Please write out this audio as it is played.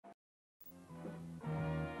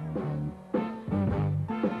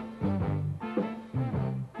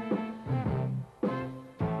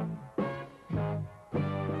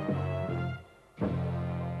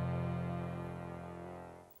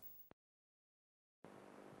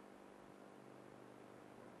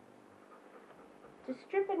To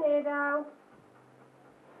strip an Airedale,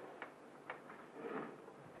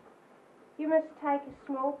 you must take a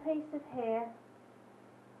small piece of hair,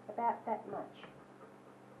 about that much,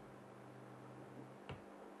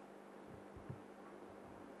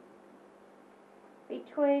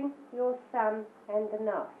 between your thumb and the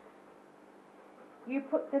knife. You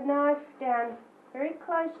put the knife down very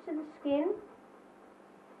close to the skin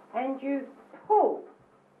and you pull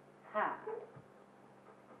hard.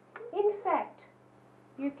 In fact,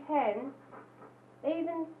 you can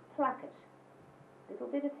even pluck it. Little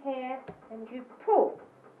bit of hair and you pull,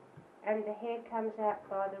 and the hair comes out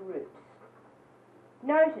by the roots.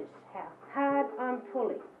 Notice how hard I'm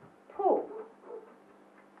pulling. Pull,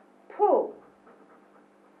 pull.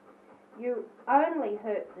 You only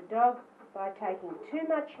hurt the dog by taking too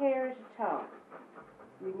much hair at a time.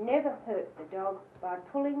 You never hurt the dog by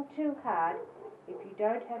pulling too hard if you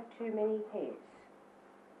don't have too many hairs.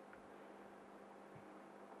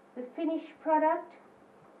 The finished product,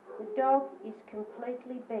 the dog is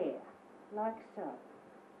completely bare, like so.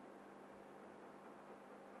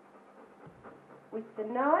 With the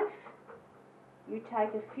knife, you take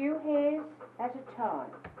a few hairs at a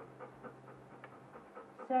time.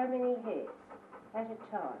 So many hairs at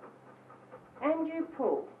a time. And you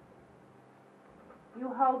pull.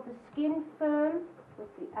 You hold the skin firm with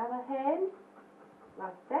the other hand,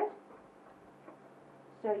 like that.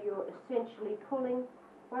 So you're essentially pulling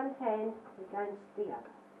one hand against the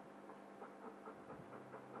other.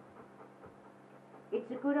 It's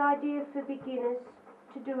a good idea for beginners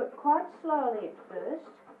to do it quite slowly at first,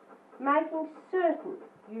 making certain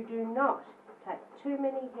you do not take too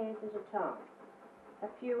many hairs at a time. A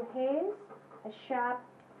few hairs, a sharp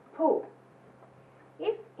pull.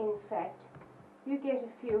 If, in fact, you get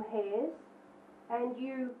a few hairs and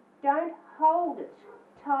you don't hold it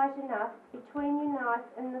tight enough between your knife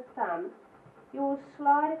and the thumb, you will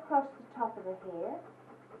slide across the top of the hair.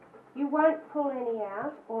 You won't pull any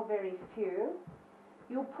out, or very few.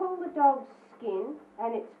 You'll pull the dog's skin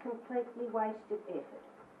and it's completely wasted effort.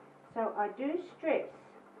 So I do stress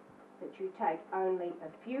that you take only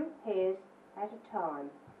a few hairs at a time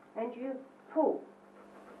and you pull.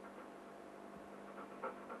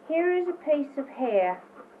 Here is a piece of hair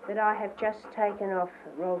that I have just taken off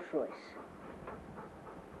Rolls Royce.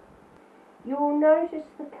 You will notice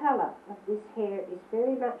the colour of this hair is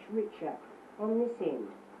very much richer on this end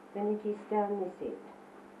than it is down this end.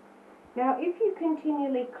 Now, if you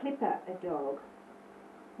continually clipper a dog,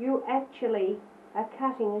 you actually are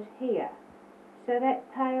cutting it here, so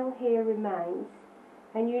that pale hair remains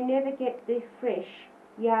and you never get the fresh,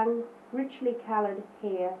 young, richly coloured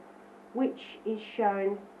hair which is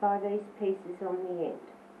shown by these pieces on the end.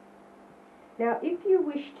 Now, if you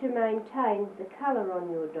wish to maintain the colour on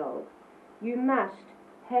your dog, you must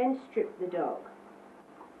hand strip the dog.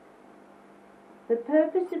 The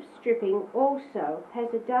purpose of stripping also has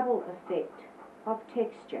a double effect of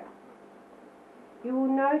texture. You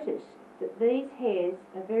will notice that these hairs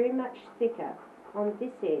are very much thicker on this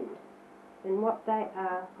end than what they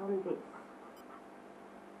are on this.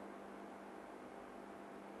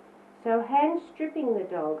 So hand stripping the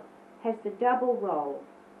dog has the double role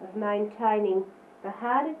of maintaining the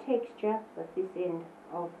harder texture of this end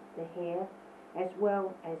of the hair as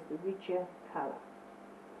well as the richer colour.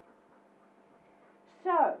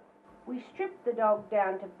 So we strip the dog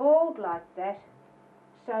down to bald like that,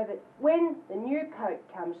 so that when the new coat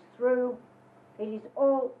comes through, it is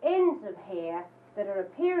all ends of hair that are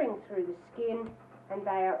appearing through the skin, and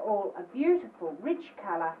they are all a beautiful rich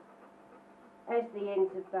colour as the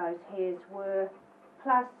ends of those hairs were,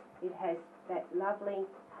 plus it has that lovely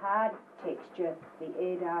hard texture the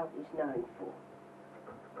Airedale is known for.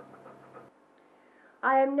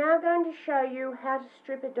 I am now going to show you how to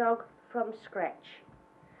strip a dog from scratch.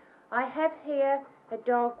 I have here a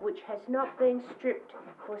dog which has not been stripped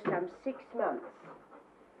for some 6 months.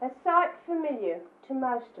 A sight familiar to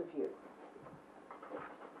most of you.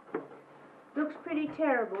 Looks pretty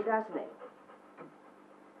terrible, doesn't it?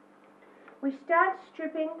 We start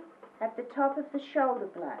stripping at the top of the shoulder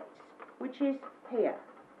blades, which is here.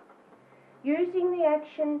 Using the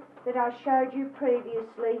action that I showed you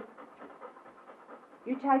previously,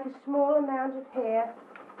 you take a small amount of hair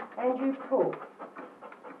and you pull.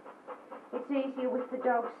 It's easier with the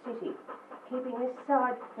dog sitting, keeping this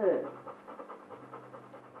side firm.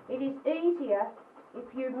 It is easier if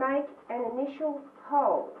you make an initial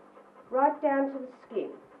hole right down to the skin.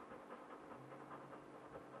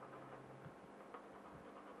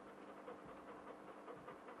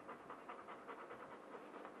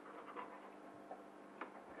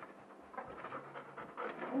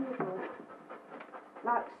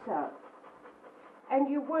 Like so. and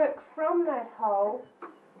you work from that hole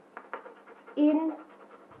in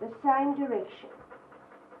the same direction.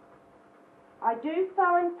 I do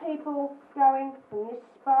find people going from this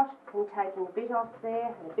spot and taking a bit off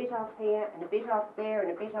there and a bit off here and a bit off there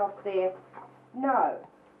and a bit off there. No,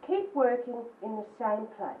 keep working in the same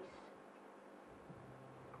place.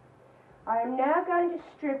 I am now going to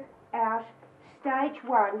strip out stage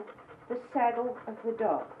 1, the saddle of the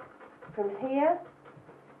dog. From here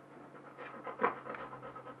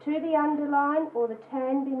to the underline or the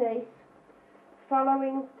tan beneath,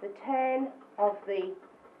 following the tan of the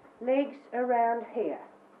legs around here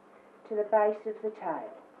to the base of the tail.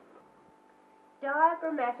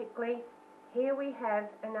 Diagrammatically, here we have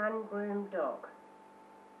an ungroomed dog.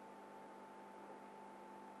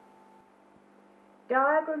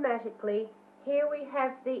 Diagrammatically, here we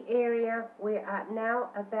have the area we are now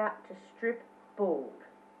about to strip bald.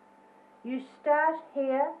 You start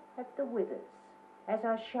here at the withers, as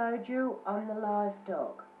I showed you on the live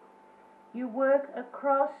dog. You work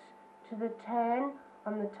across to the tan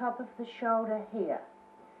on the top of the shoulder here.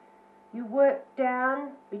 You work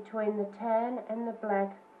down between the tan and the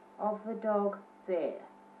black of the dog there.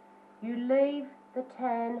 You leave the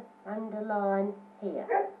tan underline here.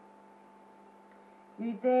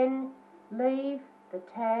 You then leave the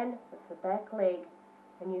tan of the back leg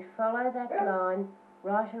and you follow that line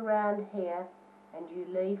right around here and you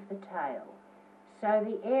leave the tail. So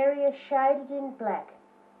the area shaded in black,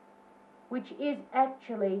 which is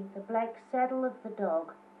actually the black saddle of the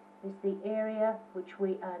dog, is the area which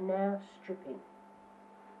we are now stripping.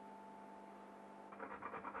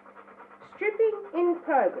 Stripping in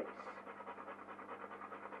progress.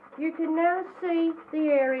 You can now see the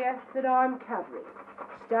area that I'm covering,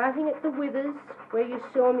 starting at the withers where you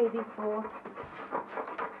saw me before,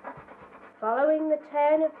 following the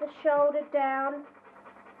tan of the shoulder down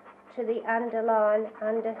to the underline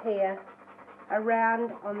under here,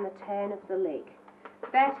 around on the tan of the leg.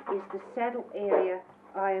 That is the saddle area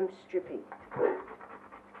I am stripping.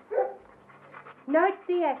 Note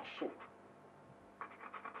the action.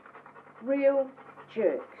 Real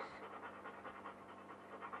jerks.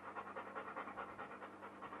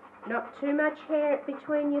 Not too much hair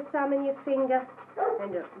between your thumb and your finger,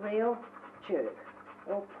 and a real jerk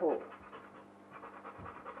or pull.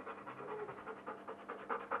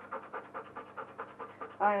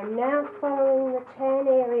 I am now following the tan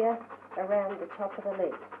area around the top of the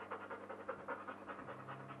leg.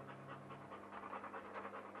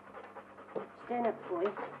 Stand up, boy.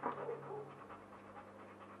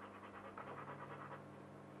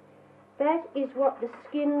 That is what the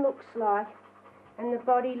skin looks like and the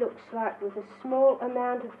body looks like with a small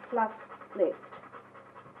amount of fluff left.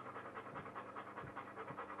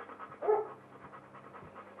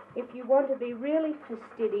 If you want to be really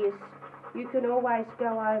fastidious, you can always go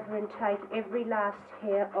over and take every last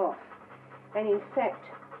hair off. And in fact,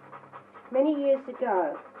 many years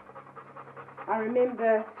ago, I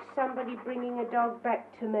remember somebody bringing a dog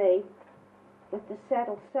back to me with the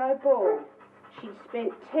saddle so bald, she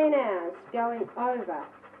spent 10 hours going over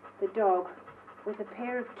the dog with a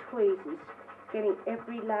pair of tweezers, getting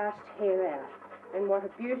every last hair out. And what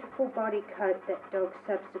a beautiful body coat that dog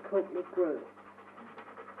subsequently grew.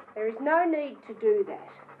 There is no need to do that.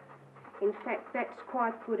 In fact, that's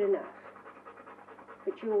quite good enough.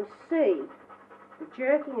 But you'll see the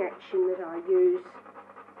jerking action that I use,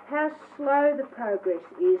 how slow the progress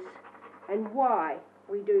is, and why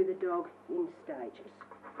we do the dog in stages.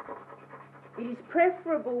 It is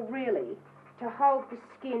preferable, really, to hold the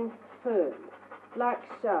skin firm, like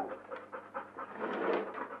so.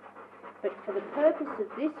 But for the purpose of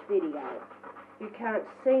this video, you can't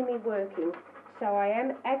see me working, so I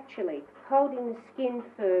am actually holding the skin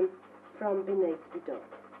firm from beneath the dog.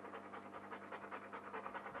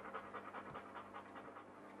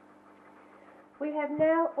 We have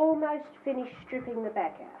now almost finished stripping the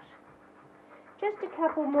back out. Just a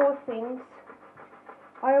couple more things.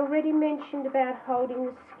 I already mentioned about holding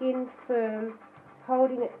the skin firm,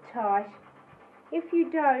 holding it tight. If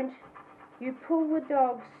you don't, you pull the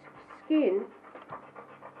dog's skin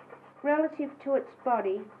relative to its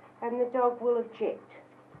body and the dog will object.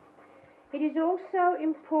 It is also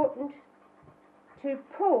important to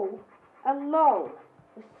pull along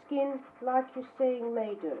the skin like you're seeing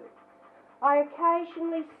me do. I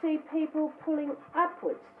occasionally see people pulling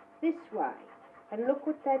upwards this way, and look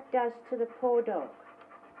what that does to the poor dog.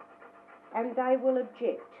 And they will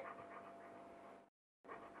object.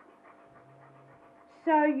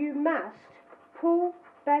 So you must pull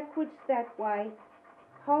backwards that way,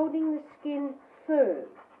 holding the skin firm,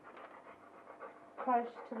 close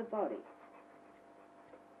to the body.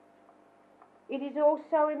 It is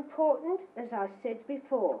also important, as I said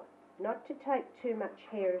before, not to take too much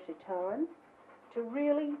hair at a time, to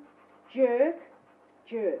really jerk,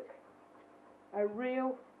 a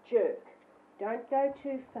real jerk. Don't go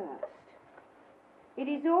too fast. It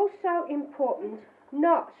is also important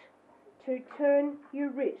not to turn your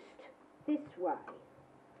wrist this way.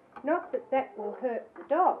 Not that that will hurt the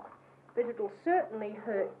dog, but it'll certainly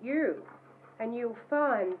hurt you, and you'll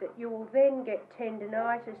find that you will then get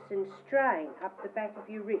tendinitis and strain up the back of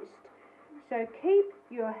your wrist. So keep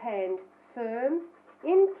your hand firm,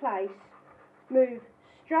 in place, move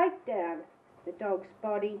straight down the dog's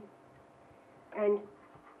body and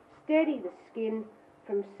steady the skin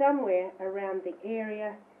from somewhere around the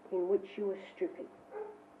area in which you are stripping.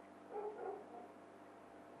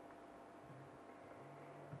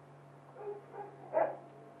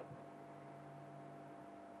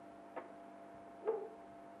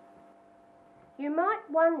 You might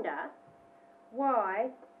wonder why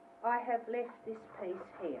I have left this piece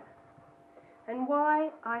here and why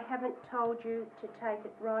I haven't told you to take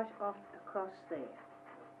it right off across there.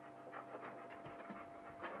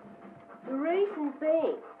 The reason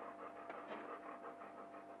being,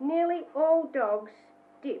 nearly all dogs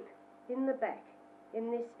dip in the back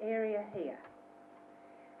in this area here,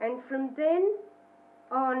 and from then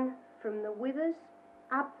on, from the withers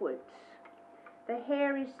upwards, the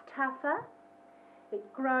hair is tougher,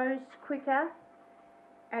 it grows quicker,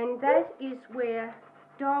 and that is where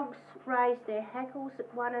dogs raise their hackles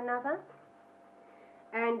at one another,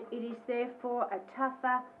 and it is therefore a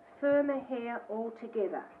tougher, firmer hair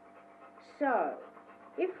altogether. So,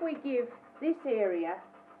 if we give this area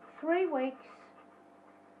 3 weeks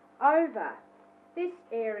over this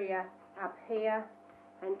area up here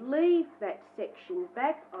and leave that section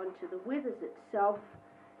back onto the withers itself,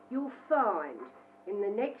 you'll find in the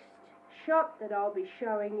next shot that I'll be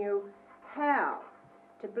showing you how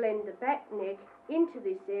to blend the back neck into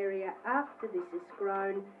this area after this is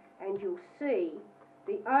grown, and you'll see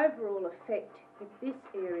the overall effect if this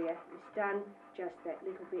area is done just that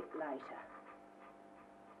little bit later.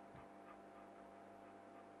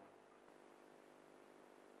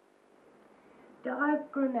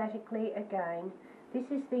 Diagrammatically again, this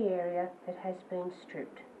is the area that has been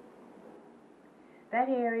stripped. That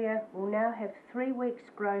area will now have 3 weeks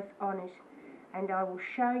growth on it, and I will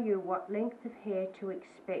show you what length of hair to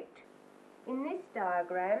expect. In this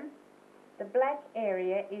diagram, the black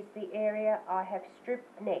area is the area I have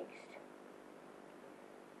stripped next,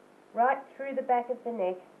 right through the back of the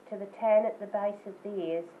neck to the tan at the base of the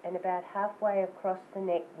ears and about halfway across the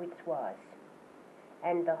neck widthwise,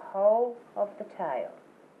 and the whole of the tail.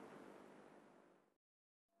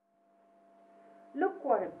 Look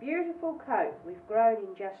what a beautiful coat we've grown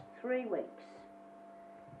in just 3 weeks.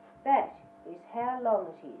 That is how long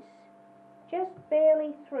it is. Just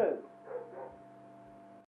barely through.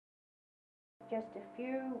 Just a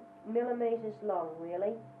few millimetres long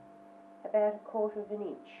really, about 1/4 of an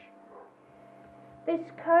inch.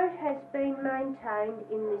 This coat has been maintained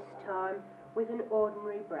in this time with an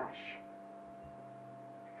ordinary brush.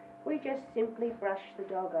 We just simply brush the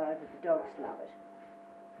dog over, the dogs love it.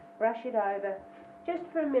 Brush it over just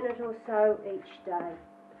for a minute or so each day,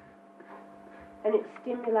 and it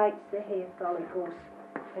stimulates the hair follicles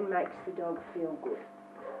and makes the dog feel good.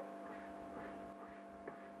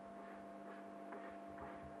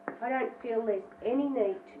 I don't feel there's any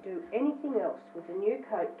need to do anything else with a new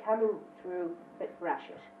coat coming through but brush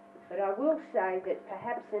it. But I will say that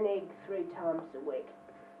perhaps an egg 3 times a week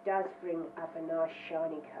does bring up a nice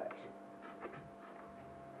shiny coat.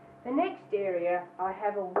 The next area I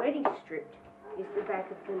have already stripped is the back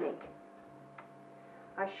of the neck.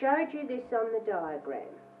 I showed you this on the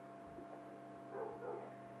diagram.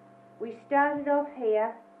 We started off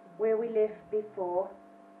here where we left before.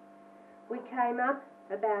 We came up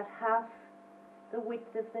about half the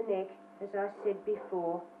width of the neck, as I said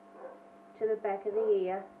before, to the back of the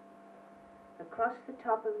ear, across the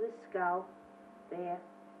top of the skull, there.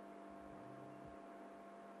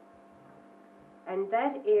 And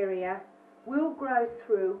that area will grow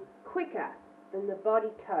through quicker than the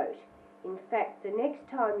body coat. In fact, the next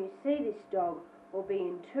time you see this dog will be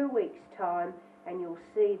in 2 weeks' time, and you'll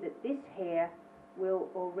see that this hair will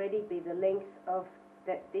already be the length of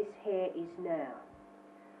that this hair is now.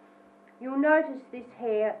 You'll notice this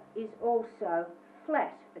hair is also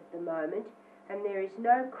flat at the moment, and there is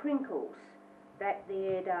no crinkles that the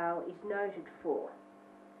Airedale is noted for.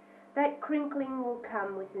 That crinkling will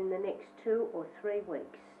come within the next 2 or 3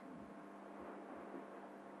 weeks.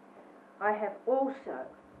 I have also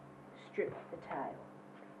stripped the tail.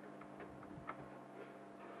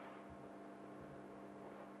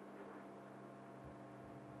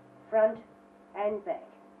 front and back.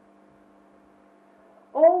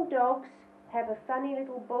 All dogs have a funny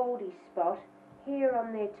little baldy spot here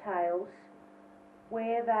on their tails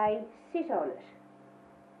where they sit on it.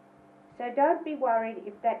 So don't be worried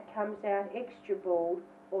if that comes out extra bald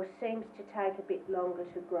or seems to take a bit longer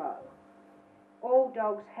to grow. All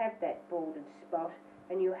dogs have that balded spot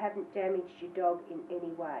and you haven't damaged your dog in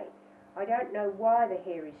any way. I don't know why the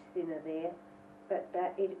hair is thinner there, but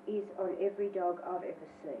that it is on every dog I've ever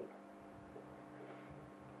seen.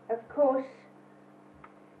 Of course,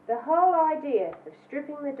 the whole idea of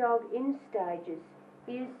stripping the dog in stages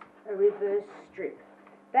is a reverse strip.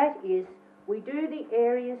 That is, we do the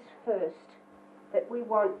areas first that we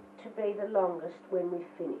want to be the longest when we've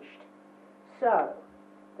finished. So,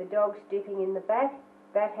 the dog's dipping in the back,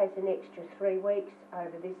 that has an extra 3 weeks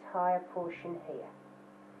over this higher portion here.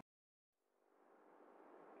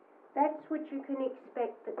 That's what you can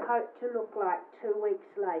expect the coat to look like 2 weeks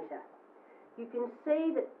later. You can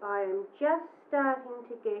see that I am just starting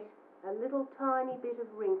to get a little tiny bit of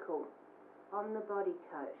wrinkle on the body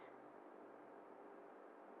coat.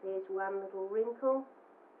 There's one little wrinkle,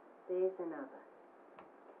 there's another.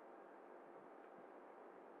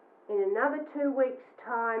 In another 2 weeks'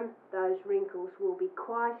 time, those wrinkles will be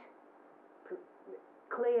quite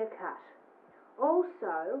clear cut.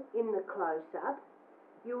 Also, in the close-up,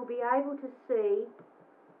 you'll be able to see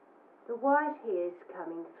the white hairs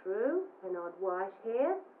coming through, an odd white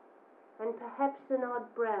hair, and perhaps an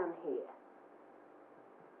odd brown hair.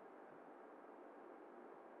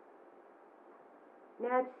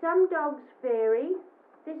 Now, some dogs vary.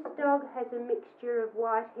 This dog has a mixture of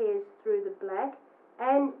white hairs through the black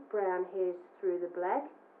and brown hairs through the black.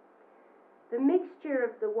 The mixture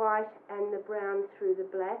of the white and the brown through the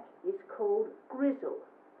black is called grizzle.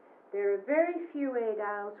 There are very few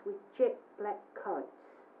Airedales with jet black coats,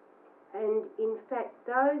 and in fact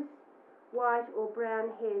those white or brown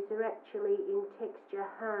hairs are actually in texture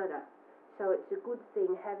harder, so it's a good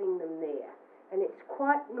thing having them there, and it's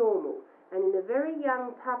quite normal. And in a very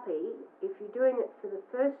young puppy, if you're doing it for the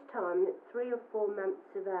first time at 3 or 4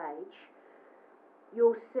 months of age,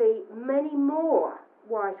 you'll see many more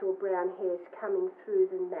white or brown hairs coming through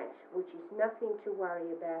than that, which is nothing to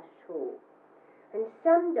worry about at all. And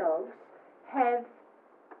some dogs have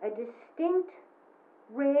a distinct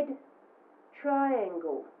red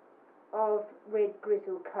triangle of red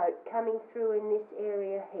grizzle coat coming through in this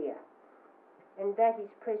area here. And that is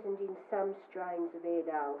present in some strains of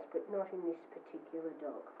Airedales, but not in this particular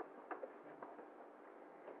dog.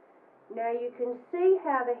 Now you can see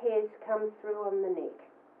how the hairs come through on the neck.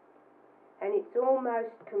 And it's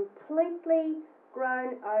almost completely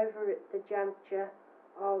grown over at the juncture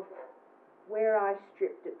of where I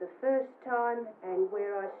stripped it the first time and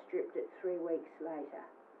where I stripped it 3 weeks later.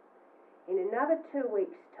 In another 2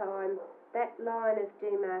 weeks' time, that line of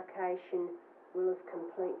demarcation will have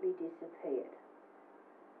completely disappeared.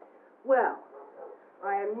 Well,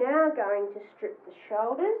 I am now going to strip the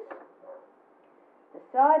shoulders, the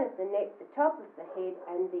side of the neck, the top of the head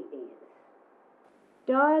and the ears.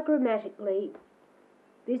 Diagrammatically,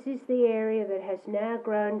 this is the area that has now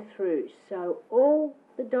grown through, so all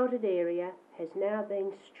the dotted area has now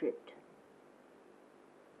been stripped.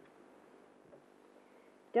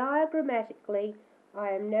 Diagrammatically, I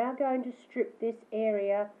am now going to strip this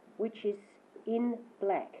area which is in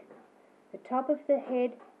black. The top of the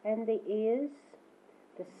head and the ears,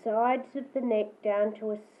 the sides of the neck down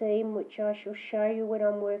to a seam which I shall show you when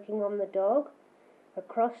I'm working on the dog,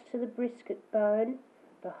 across to the brisket bone,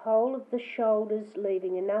 the whole of the shoulders,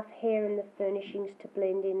 leaving enough hair in the furnishings to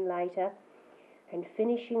blend in later, and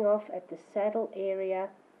finishing off at the saddle area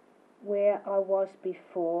where I was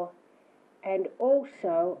before, and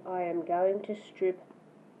also I am going to strip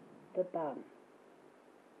the bum.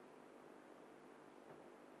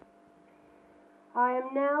 I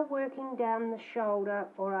am now working down the shoulder,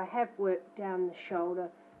 or I have worked down the shoulder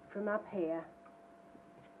from up here,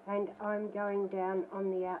 and I'm going down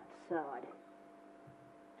on the outside.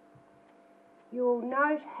 You'll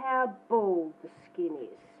note how bald the skin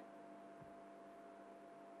is.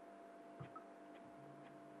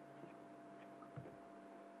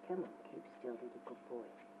 Come on, keep still, little good boy.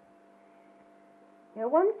 Now,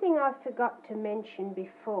 one thing I forgot to mention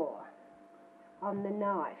before on the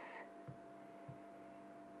knife.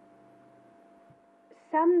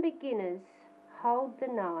 Some beginners hold the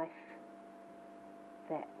knife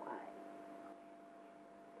that way.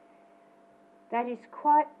 That is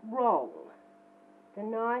quite wrong. The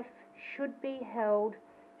knife should be held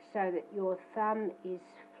so that your thumb is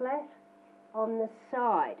flat on the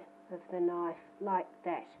side of the knife like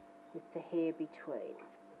that, with the hair between.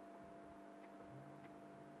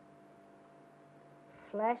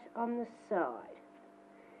 flat on the side.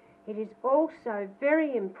 It is also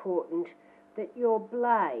very important that your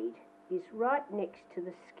blade is right next to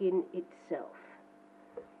the skin itself.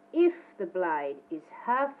 If the blade is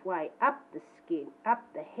halfway up the skin, up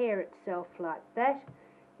the hair itself like that,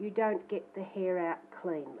 you don't get the hair out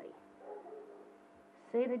cleanly.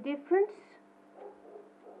 See the difference?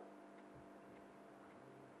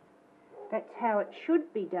 That's how it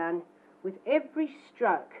should be done with every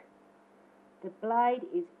stroke. The blade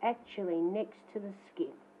is actually next to the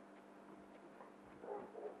skin.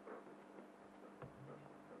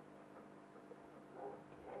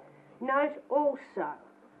 Note also,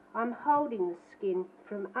 I'm holding the skin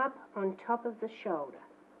from up on top of the shoulder.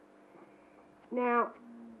 Now,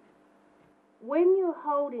 when you're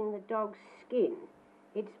holding the dog's skin,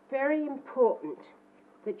 it's very important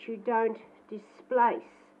that you don't displace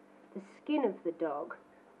the skin of the dog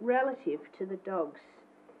relative to the dog's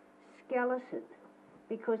skeleton,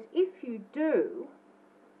 because if you do,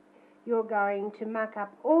 you're going to muck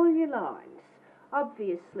up all your lines.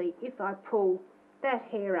 Obviously, if I pull that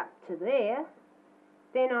hair up to there,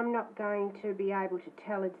 then I'm not going to be able to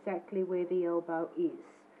tell exactly where the elbow is.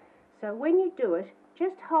 So when you do it,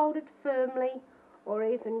 just hold it firmly or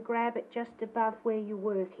even grab it just above where you're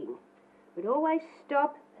working. But always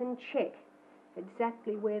stop and check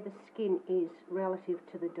exactly where the skin is relative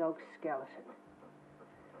to the dog's skeleton.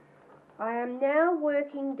 I am now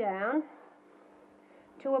working down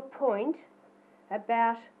to a point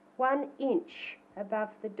about 1 inch above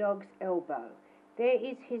the dog's elbow. There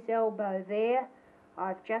is his elbow there.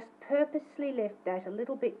 I've just purposely left that a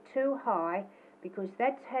little bit too high because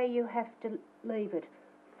that's how you have to leave it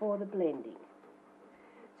for the blending.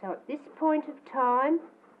 So at this point of time,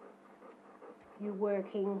 you're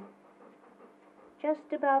working just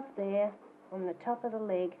above there on the top of the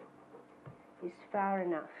leg is far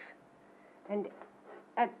enough. And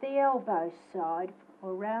at the elbow side,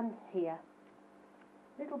 or round here,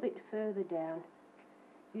 a little bit further down,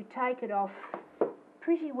 you take it off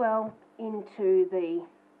pretty well into the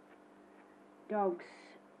dog's,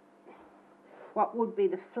 what would be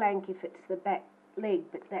the flank if it's the back leg,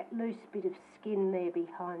 but that loose bit of skin there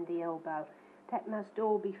behind the elbow, that must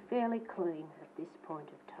all be fairly clean at this point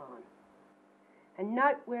of time. And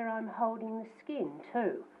note where I'm holding the skin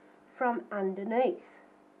too, from underneath.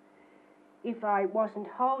 If I wasn't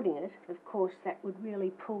holding it, of course that would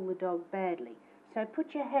really pull the dog badly. So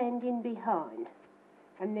put your hand in behind,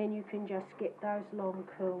 and then you can just get those long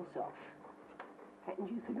curls off. And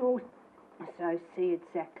you can also see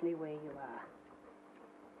exactly where you are.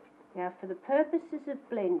 Now for the purposes of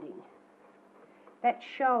blending, that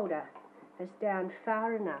shoulder is down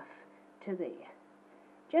far enough to there.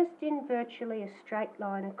 Just in virtually a straight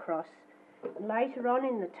line across. And later on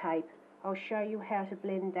in the tape, I'll show you how to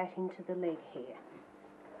blend that into the leg hair.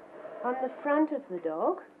 On the front of the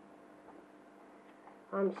dog,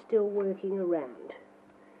 I'm still working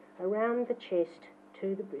around the chest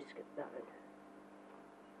to the brisket bone.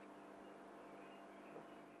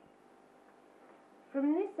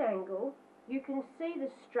 From this angle, you can see the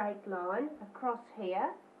straight line across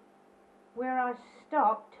here, where I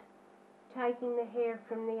stopped taking the hair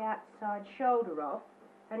from the outside shoulder off,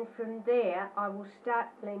 and from there I will start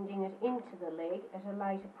blending it into the leg at a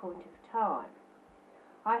later point of time.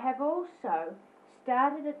 I have also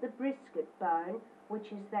started at the brisket bone, which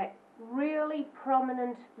is that really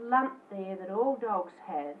prominent lump there that all dogs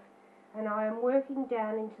have, and I am working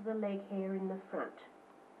down into the leg hair in the front.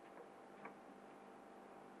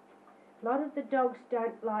 A lot of the dogs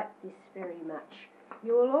don't like this very much.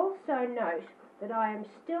 You will also note that I am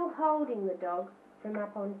still holding the dog from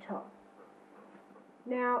up on top.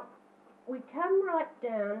 Now, we come right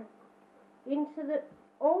down into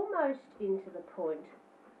almost into the point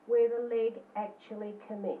where the leg actually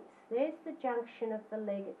commences. There's the junction of the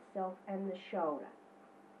leg itself and the shoulder.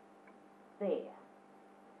 There.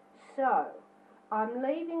 So, I'm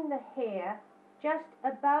leaving the hair just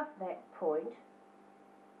above that point,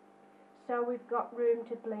 so we've got room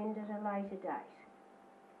to blend at a later date.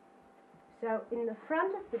 So, in the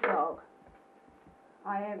front of the dog,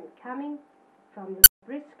 I am coming from the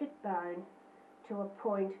brisket bone to a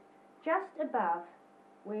point just above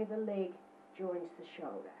where the leg joins the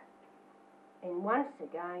shoulder. And once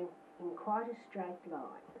again, in quite a straight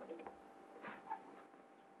line.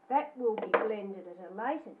 That will be blended at a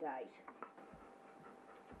later date.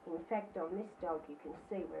 In fact, on this dog you can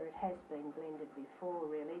see where it has been blended before,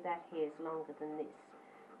 really. That hair's longer than this.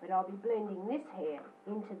 But I'll be blending this hair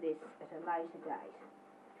into this at a later date,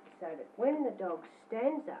 so that when the dog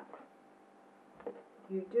stands up,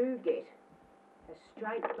 you do get a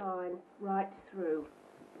straight line right through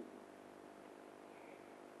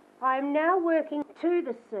I am now working to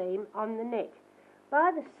the seam on the neck.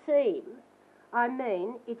 By the seam, I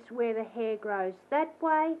mean it's where the hair grows that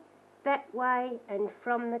way, and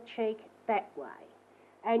from the cheek that way.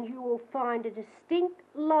 And you will find a distinct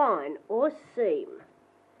line or seam.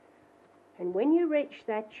 And when you reach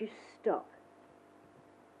that, you stop.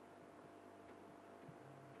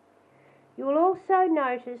 You will also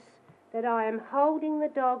notice that I am holding the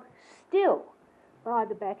dog still by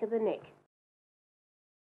the back of the neck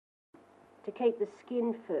to keep the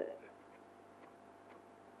skin firm.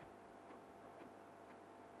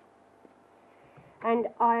 And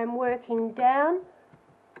I am working down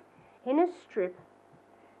in a strip,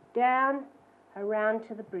 down around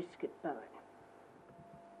to the brisket bone.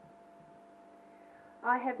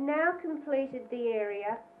 I have now completed the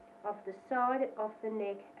area of the side of the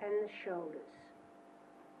neck and the shoulders.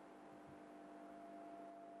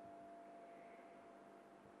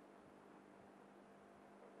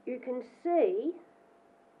 You can see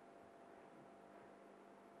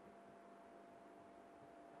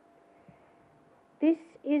this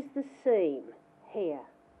is the seam here.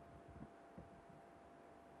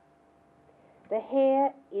 The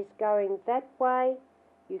hair is going that way.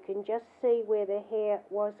 You can just see where the hair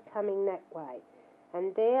was coming that way.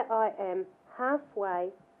 And there I am halfway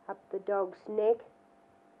up the dog's neck,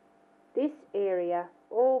 this area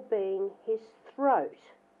all being his throat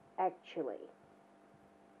actually.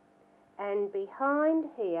 And behind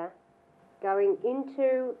here, going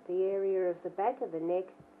into the area of the back of the neck,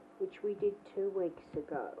 which we did 2 weeks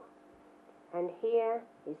ago. And here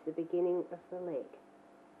is the beginning of the leg.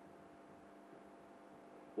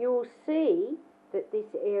 You will see that this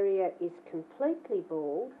area is completely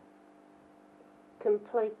bald,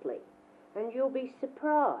 completely. And you'll be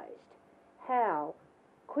surprised how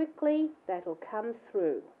quickly that'll come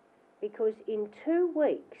through, because in 2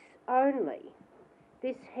 weeks only,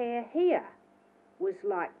 this hair here was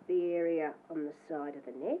like the area on the side of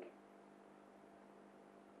the neck.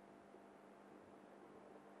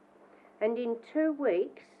 And in 2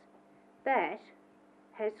 weeks, that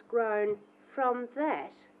has grown from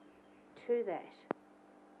that to that.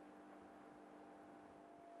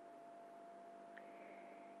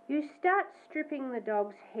 You start stripping the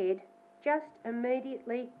dog's head just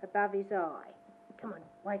immediately above his eye. Come on,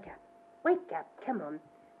 wake up, come on.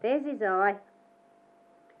 There's his eye.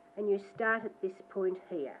 And you start at this point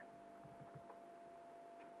here.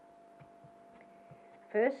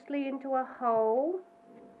 Firstly into a hole,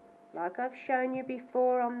 like I've shown you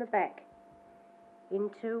before on the back,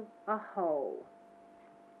 into a hole.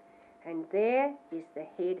 And there is the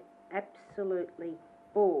head absolutely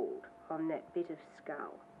bald on that bit of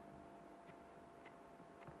skull.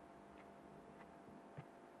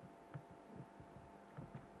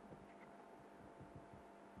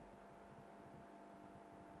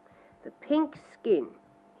 The pink skin,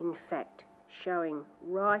 in fact, showing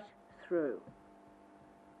right through.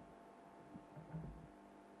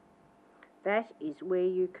 That is where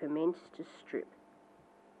you commence to strip.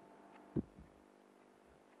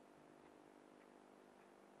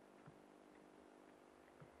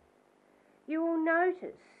 You will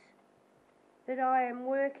notice that I am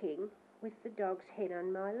working with the dog's head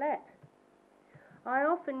on my lap. I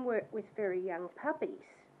often work with very young puppies,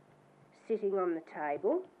 sitting on the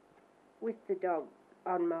table with the dog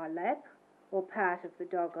on my lap, or part of the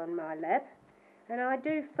dog on my lap, and I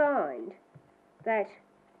do find that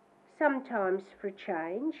sometimes for a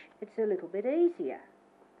change it's a little bit easier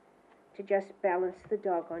to just balance the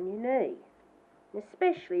dog on your knee,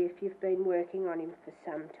 especially if you've been working on him for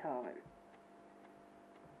some time.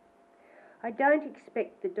 I don't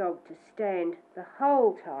expect the dog to stand the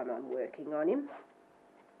whole time I'm working on him,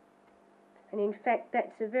 and in fact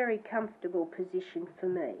that's a very comfortable position for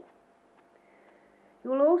me.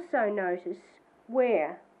 You'll also notice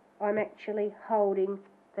where I'm actually holding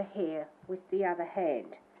the hair with the other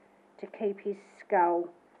hand to keep his skull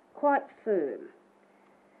quite firm.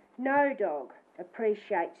 No dog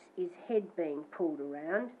appreciates his head being pulled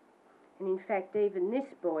around, and in fact even this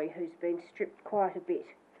boy, who's been stripped quite a bit,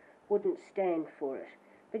 wouldn't stand for it.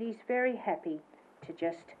 But he's very happy to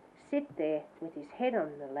just sit there with his head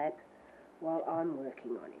on the lap while I'm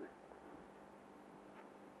working on him.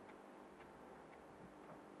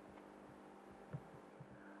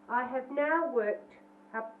 I have now worked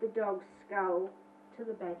up the dog's skull to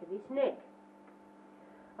the back of his neck.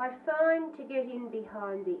 I find to get in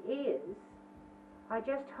behind the ears, I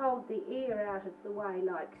just hold the ear out of the way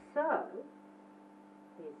like so.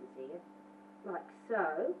 There's his ear. Like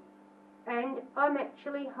so. And I'm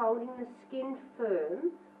actually holding the skin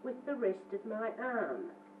firm with the rest of my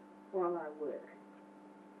arm while I work.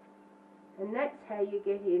 And that's how you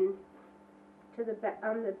get in to the back,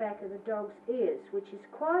 on the back of the dog's ears, which is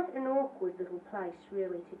quite an awkward little place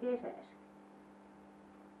really to get at.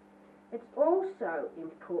 It's also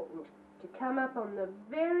important to come up on the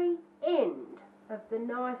very end of the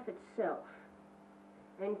knife itself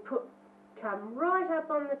and come right up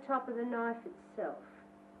on the top of the knife itself,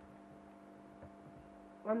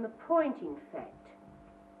 on the point in fact,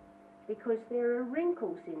 because there are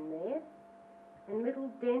wrinkles in there and little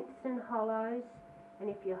dents and hollows, and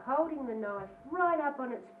if you're holding the knife right up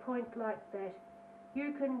on its point like that,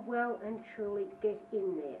 you can well and truly get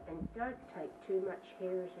in there, and don't take too much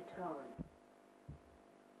hair at a time.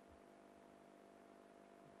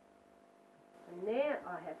 And there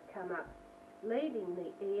I have come up, leaving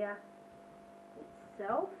the ear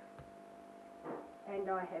itself, and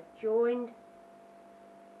I have joined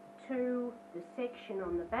to the section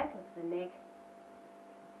on the back of the neck,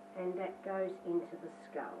 and that goes into the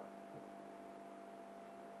skull.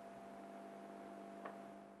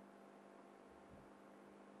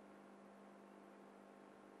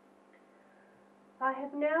 I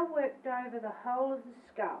have now worked over the whole of the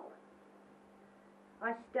skull.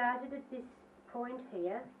 I started at this point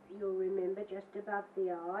here, you'll remember, just above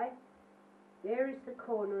the eye. There is the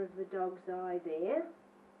corner of the dog's eye there.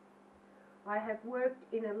 I have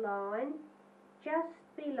worked in a line just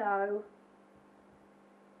below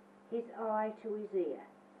his eye to his ear,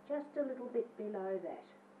 just a little bit below that,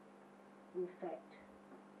 in fact.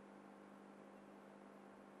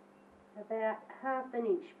 About half an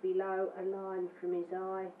inch below a line from his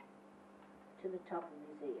eye to the top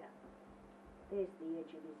of his ear. There's the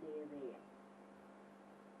edge of his ear there.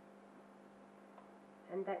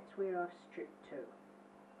 And that's where I've stripped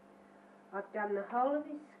to. I've done the whole of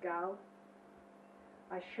his skull.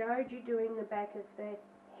 I showed you doing the back of the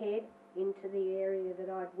head into the area that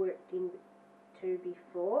I'd worked into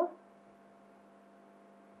before.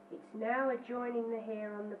 It's now adjoining the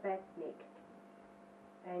hair on the back neck.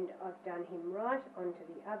 And I've done him right onto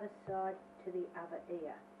the other side to the other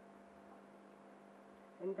ear.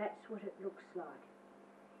 And that's what it looks like.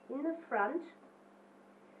 In the front,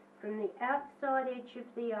 from the outside edge of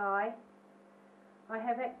the eye, I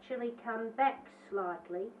have actually come back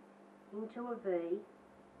slightly into a V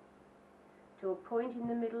to a point in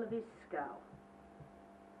the middle of his skull.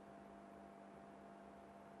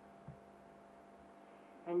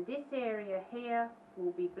 And this area here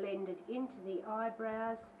will be blended into the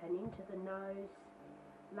eyebrows and into the nose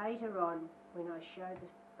later on when I show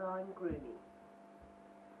the fine grooming.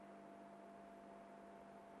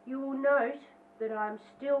 You will note that I'm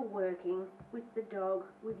still working with the dog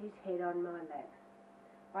with his head on my lap.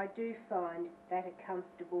 I do find that a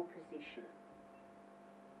comfortable position.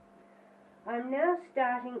 I'm now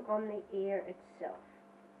starting on the ear itself.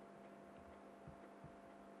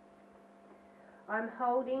 I'm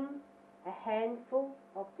holding a handful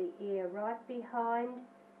of the ear right behind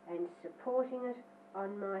and supporting it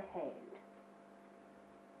on my hand.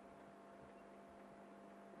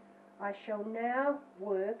 I shall now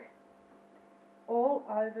work all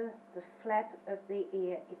over the flap of the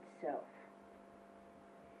ear itself.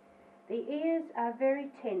 The ears are very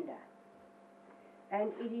tender,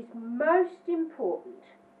 and it is most important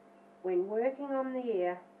when working on the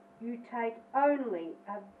ear you take only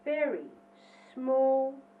a very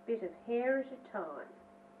small bit of hair at a time,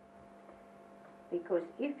 because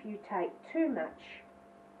if you take too much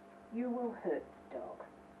you will hurt the dog.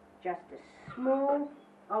 Just a small,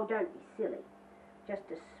 oh don't be silly, just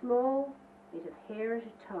a small bit of hair at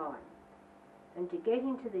a time. And to get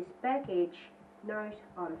into this back edge, note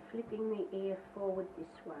I'm flipping the ear forward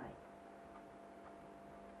this way,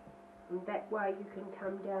 and that way you can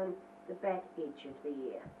come down the back edge of the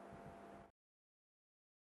ear.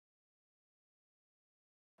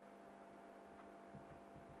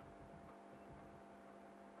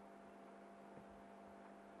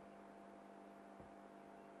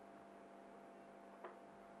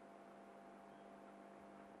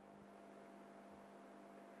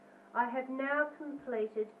 I have now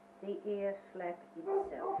completed the ear flap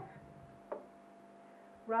itself,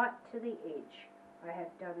 right to the edge. I have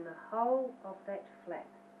done the whole of that flap.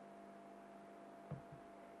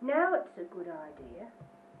 Now it's a good idea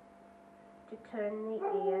to turn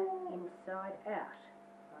the ear inside out,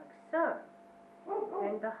 like so,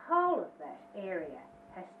 and the whole of that area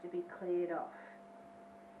has to be cleared off.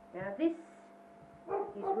 Now this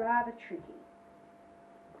is rather tricky.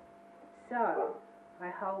 So I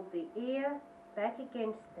hold the ear back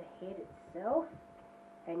against the head itself,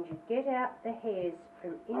 and you get out the hairs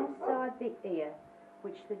from inside the ear,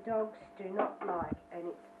 which the dogs do not like, and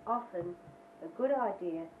it's often a good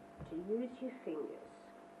idea to use your fingers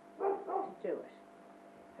to do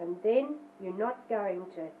it. And then you're not going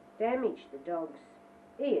to damage the dog's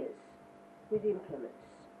ears with implements.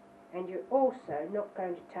 And you're also not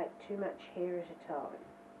going to take too much hair at a time.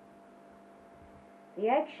 The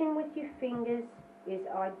action with your fingers is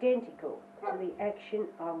identical to the action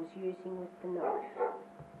I was using with the knife.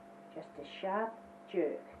 Just a sharp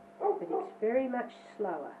jerk, but it's very much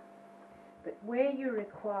slower. But where you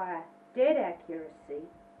require dead accuracy,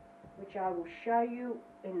 which I will show you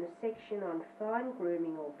in the section on fine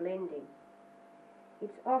grooming or blending,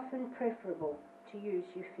 it's often preferable to use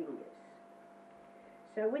your fingers.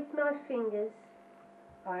 So with my fingers,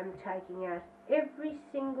 I'm taking out every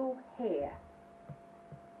single hair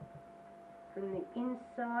from the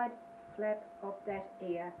inside flap of that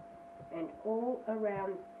ear and all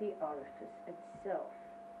around the orifice itself.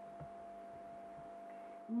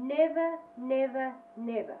 Never, never,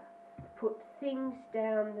 never put things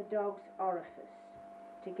down the dog's orifice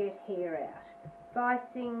to get hair out. By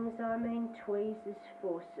things, I mean tweezers,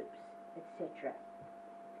 forceps, etc.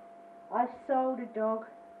 I sold a dog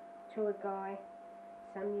to a guy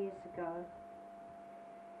some years ago,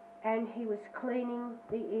 and he was cleaning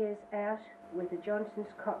the ears out with a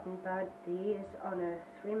Johnson's cotton bud, the ears on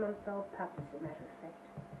a 3-month-old pup, as a matter of fact.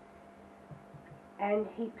 And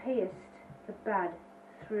he pierced the bud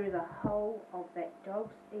through the whole of that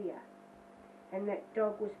dog's ear. And that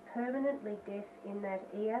dog was permanently deaf in that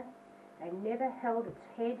ear and never held its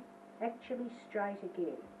head actually straight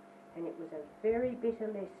again. And it was a very bitter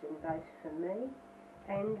lesson both for me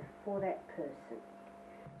and for that person.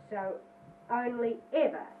 So only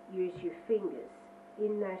ever use your fingers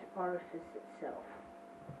in that orifice itself.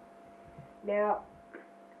 Now,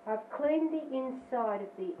 I've cleaned the inside of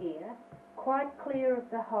the ear quite clear of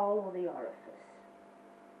the hole or the orifice.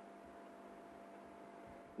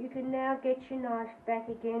 You can now get your knife back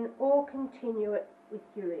again or continue it with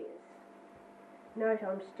your ears. Note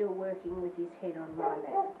I'm still working with his head on my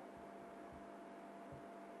lap.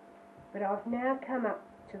 But I've now come up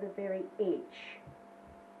to the very edge.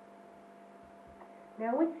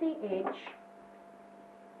 Now with the edge,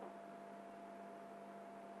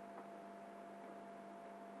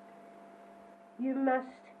 you must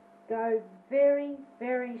go very,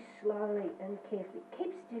 very slowly and carefully.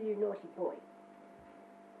 Keep still, you naughty boy.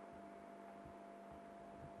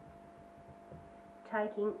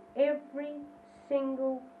 Taking every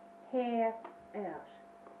single hair out.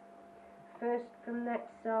 First from that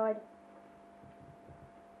side,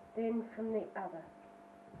 then from the other.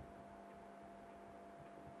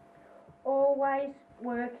 Always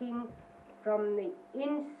working from the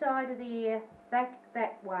inside of the ear back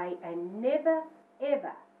that way, and never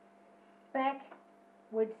ever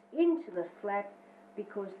backwards into the flap,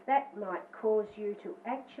 because that might cause you to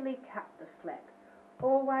actually cut the flap.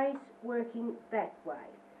 Always working that way.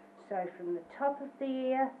 So from the top of the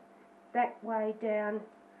ear, that way down,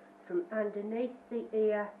 from underneath the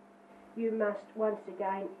ear, you must once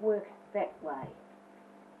again work that way,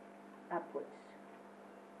 upwards.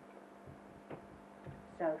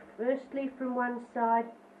 So firstly from one side,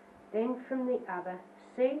 then from the other.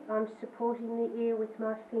 See, I'm supporting the ear with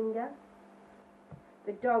my finger.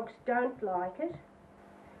 The dogs don't like it,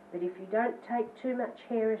 but if you don't take too much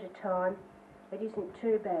hair at a time, it isn't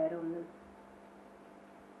too bad on them.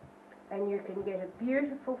 And you can get a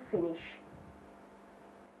beautiful finish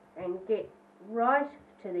and get right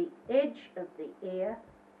to the edge of the ear,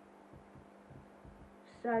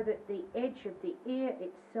 so that the edge of the ear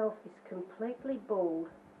itself is completely bald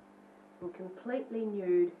and completely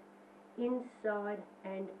nude inside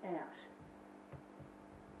and out.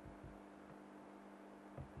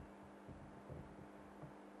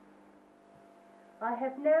 I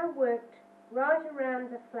have now worked right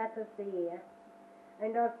around the flap of the ear,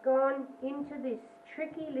 and I've gone into this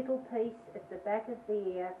tricky little piece at the back of the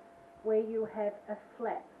ear where you have a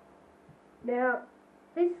flap. Now,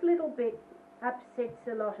 this little bit upsets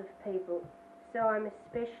a lot of people, so I'm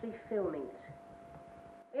especially filming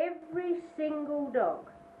it. Every single dog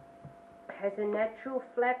has a natural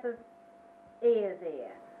flap of ear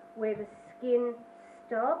there where the skin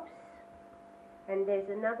stops, and there's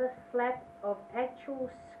another flap of actual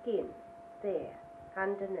skin there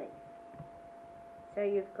underneath. So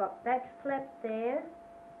you've got that flap there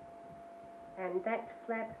and that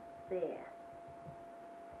flap there.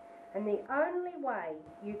 And the only way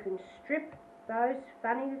you can strip those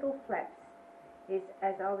funny little flaps is,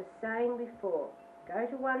 as I was saying before, go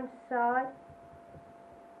to one side,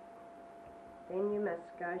 then you must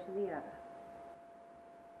go to the other.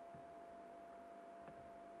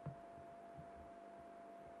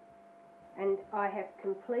 And I have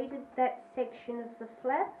completed that section of the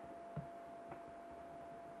flap.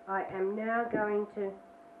 I am now going to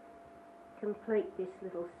complete this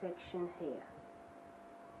little section here.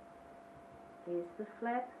 There's the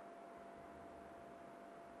flap.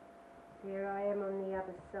 There I am on the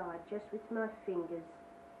other side, just with my fingers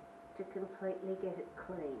to completely get it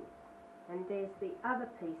clean. And there's the other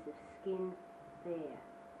piece of skin there,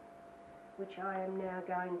 which I am now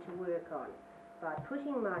going to work on by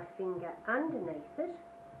putting my finger underneath it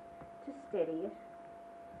to steady it,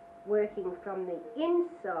 working from the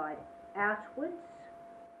inside outwards,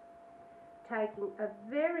 taking a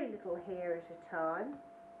very little hair at a time,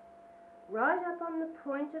 right up on the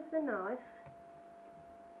point of the knife,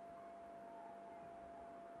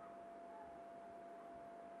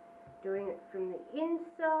 doing it from the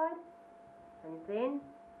inside and then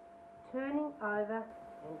turning over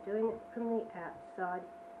and doing it from the outside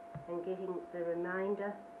and getting the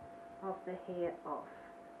remainder of the hair off.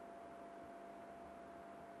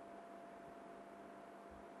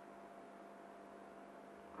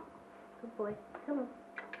 Good boy, come on.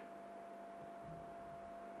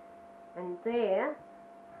 And there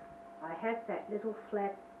I have that little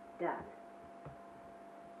flap done.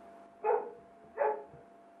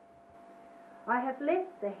 I have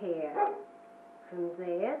left the hair from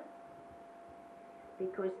there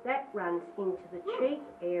because that runs into the cheek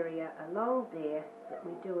area along there that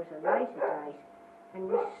we do at a later date, and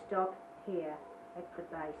we stop here at the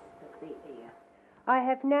base of the ear. I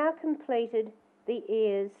have now completed the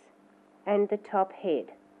ears and the top head.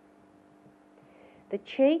 The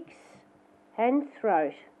cheeks and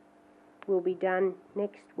throat will be done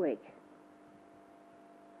next week.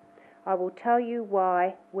 I will tell you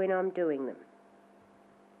why when I'm doing them.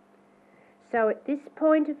 So at this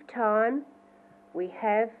point of time, we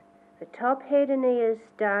have the top head and ears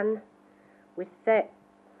done with that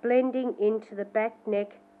blending into the back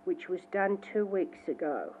neck, which was done 2 weeks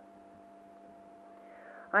ago.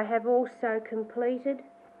 I have also completed,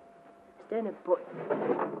 stand up boy,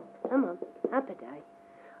 come on, up a day.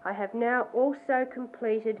 I have now also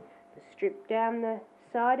completed the strip down the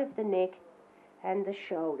side of the neck and the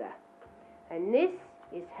shoulder. And this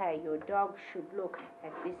is how your dog should look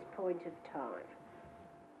at this point of time.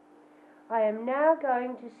 I am now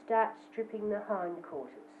going to start stripping the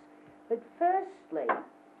hindquarters. But firstly,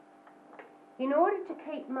 in order to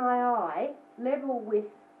keep my eye level with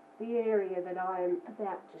the area that I am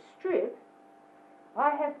about to strip, I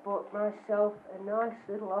have bought myself a nice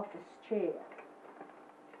little office chair.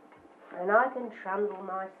 And I can trundle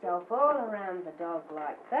myself all around the dog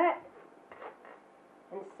like that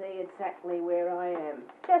and see exactly where I am.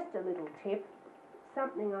 Just a little tip,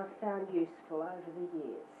 something I've found useful over the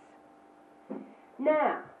years.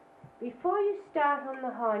 Now, before you start on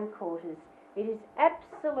the hindquarters, it is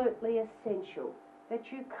absolutely essential that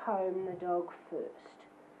you comb the dog first.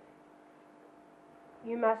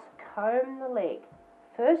 You must comb the leg,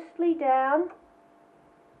 firstly down,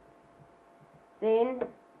 then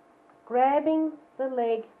grabbing the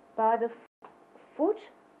leg by the foot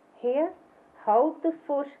here, hold the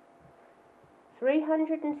foot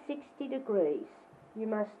 360 degrees. You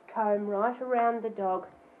must comb right around the dog,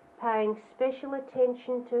 paying special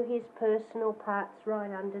attention to his personal parts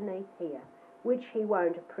right underneath here, which he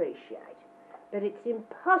won't appreciate. But it's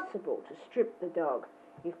impossible to strip the dog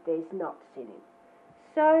if there's knots in him.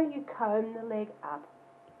 So you comb the leg up,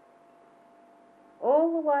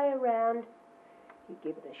 all the way around, you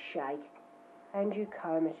give it a shake, and you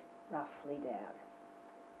comb it roughly down.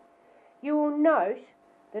 You will note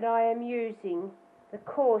that I am using the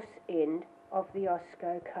coarse end of the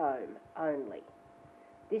Osco comb only.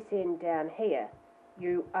 This end down here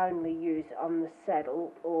you only use on the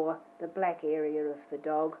saddle or the black area of the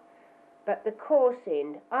dog, but the coarse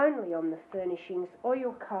end only on the furnishings, or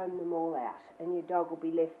you'll comb them all out and your dog will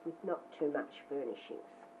be left with not too much furnishings.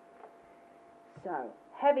 So,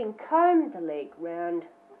 having combed the leg round,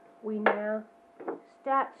 we now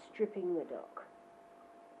start stripping the dog.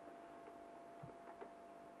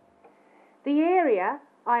 The area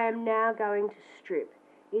I am now going to strip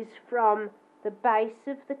is from the base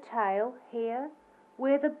of the tail here,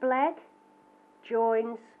 where the black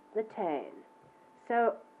joins the tan.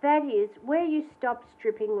 So that is where you stopped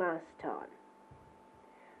stripping last time.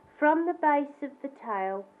 From the base of the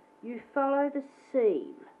tail, you follow the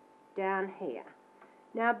seam down here.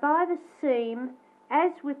 Now by the seam,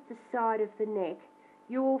 as with the side of the neck,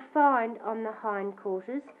 you will find on the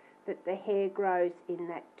hindquarters that the hair grows in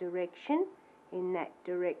that direction, in that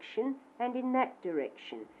direction, and in that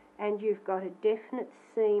direction. And you've got a definite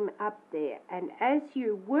seam up there. And as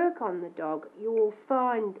you work on the dog, you will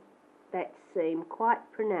find that seam quite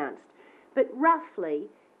pronounced. But roughly,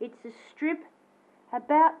 it's a strip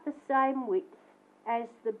about the same width as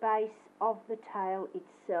the base of the tail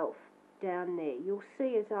itself down there. You'll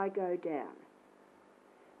see as I go down.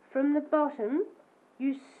 From the bottom,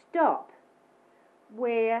 you stop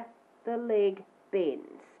where the leg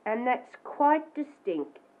bends, and that's quite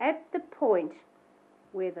distinct. At the point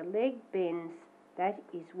where the leg bends, that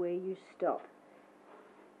is where you stop.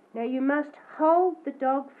 Now you must hold the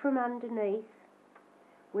dog from underneath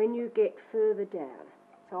when you get further down.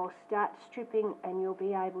 So I'll start stripping and you'll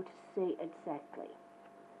be able to see exactly.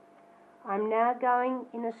 I'm now going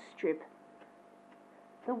in a strip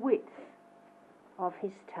the width of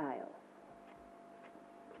his tail.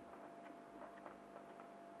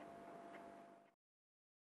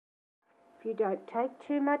 If you don't take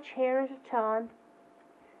too much hair at a time,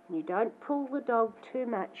 and you don't pull the dog too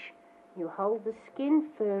much, you hold the skin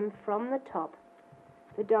firm from the top,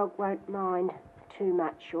 the dog won't mind too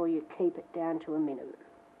much, or you keep it down to a minimum.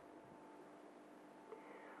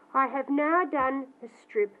 I have now done a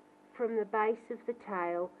strip from the base of the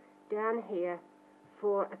tail down here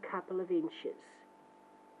for a couple of inches.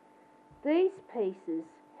 These pieces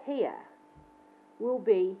here will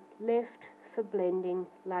be left for blending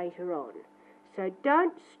later on. So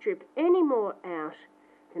don't strip any more out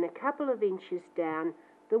than a couple of inches down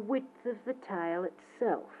the width of the tail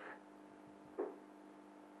itself.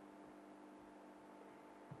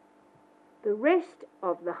 The rest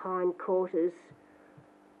of the hindquarters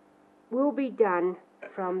will be done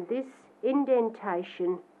from this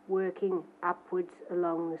indentation working upwards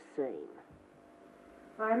along the seam.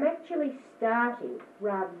 I'm actually starting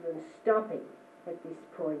rather than stopping at this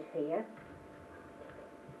point here.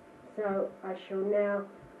 So I shall now,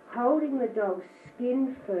 holding the dog's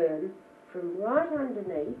skin firm from right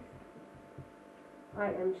underneath, I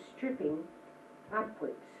am stripping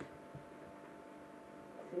upwards.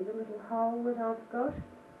 See the little hole that I've got?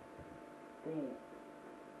 There.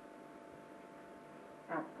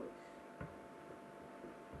 Upwards.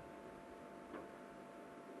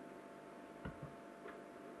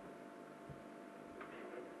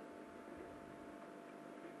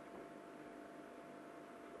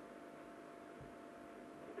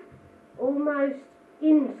 Almost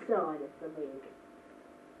inside of the leg.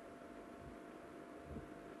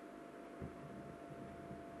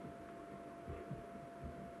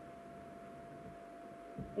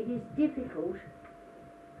 It is difficult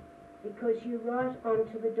because you're right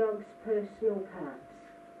onto the dog's personal parts.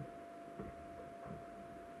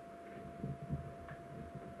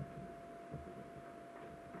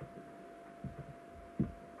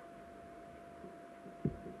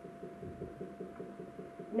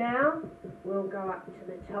 Now we'll go up to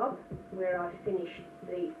the top where I finished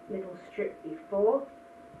the little strip before,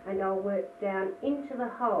 and I'll work down into the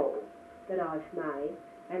hole that I've made,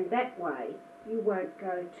 and that way you won't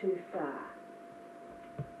go too far.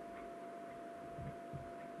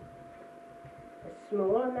 A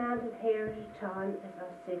small amount of hair at a time, as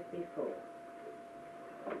I said before.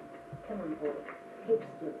 Come on, boy, keep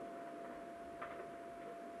still.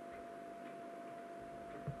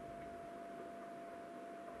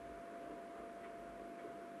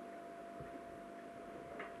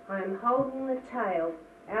 I am holding the tail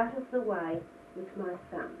out of the way with my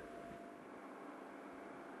thumb.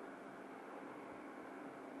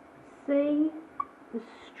 See the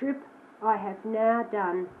strip I have now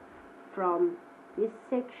done from this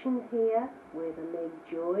section here where the leg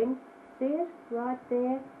joins. See it right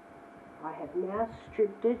there? I have now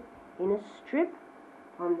stripped it in a strip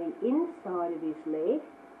on the inside of his leg,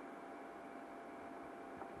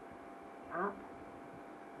 up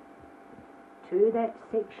to that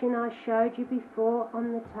section I showed you before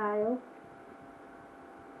on the tail,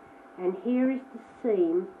 and here is the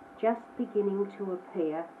seam just beginning to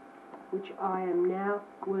appear, which I am now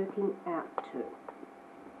working out to.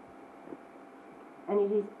 And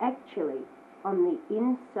it is actually on the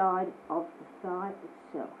inside of the thigh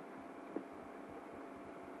itself.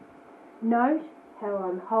 Note how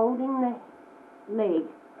I'm holding the leg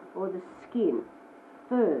or the skin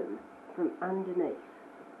firm from underneath.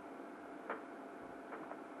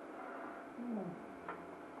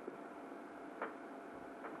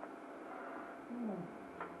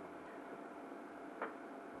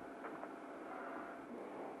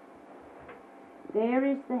 There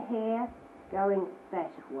is the hair going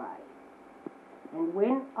that way, and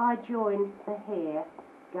when I join the hair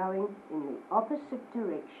going in the opposite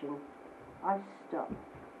direction, I stop.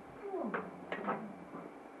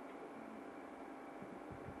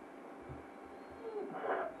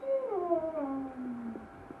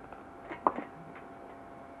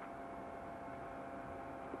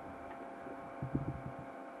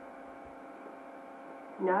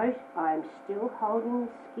 Note, I am still holding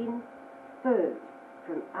the skin fur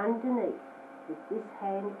from underneath with this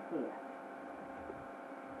hand here.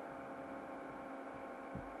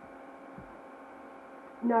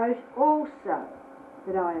 Note also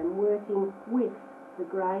that I am working with the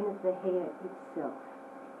grain of the hair itself.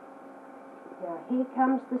 Now here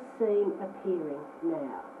comes the seam appearing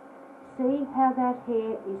now. See how that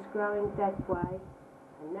hair is growing that way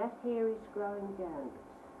and that hair is growing downwards.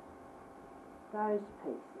 Those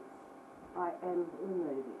pieces I am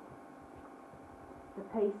removing. The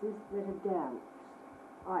pieces that are downwards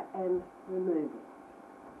I am removing.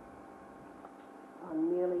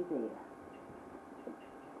 I'm nearly there.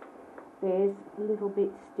 There's a little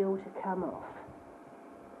bit still to come off.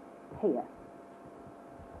 Here.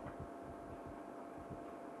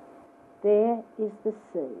 There is the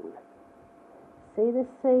seam. See the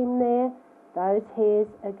seam there? Those hairs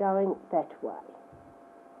are going that way.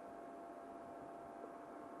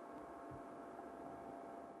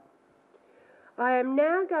 I am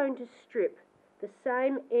now going to strip the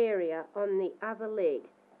same area on the other leg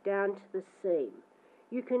down to the seam.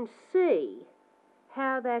 You can see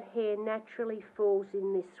how that hair naturally falls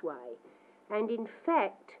in this way, and in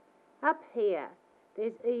fact up here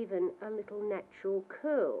there's even a little natural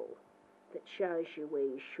curl that shows you where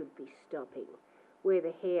you should be stopping, where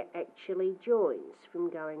the hair actually joins from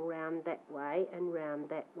going round that way and round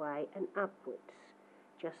that way and upwards,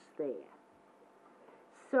 just there.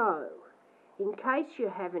 So, in case you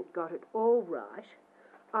haven't got it all right,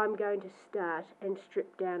 I'm going to start and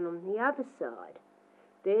strip down on the other side.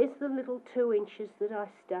 There's the little 2 inches that I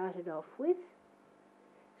started off with.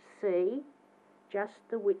 See, just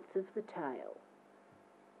the width of the tail.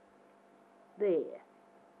 There.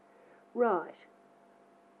 Right.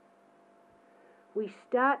 We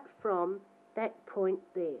start from that point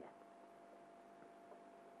there.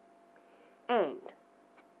 And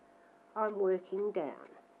I'm working down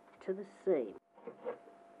to the seam.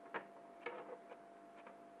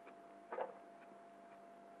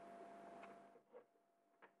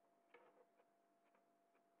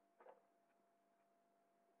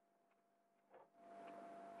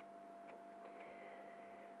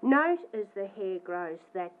 Note as the hair grows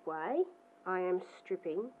that way, I am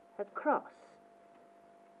stripping across.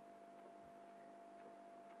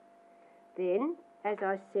 Then, as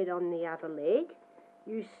I said on the other leg,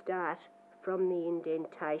 you start from the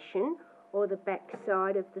indentation or the back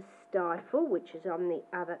side of the stifle, which is on the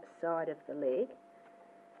other side of the leg.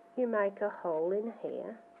 You make a hole in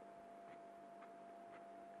here,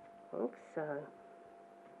 like so.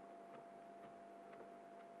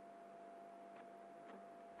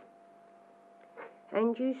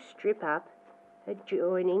 And you strip up,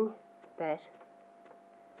 adjoining that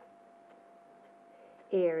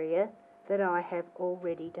area that I have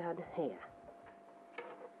already done here.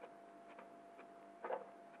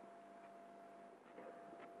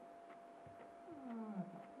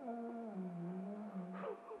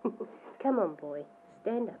 Come on, boy,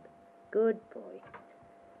 stand up. Good boy.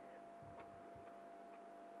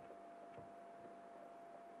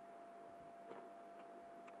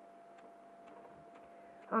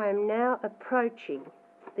 I am now approaching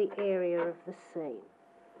the area of the seam.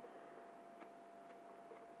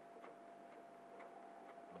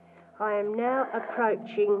 I am now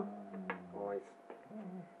approaching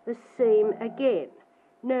the seam again.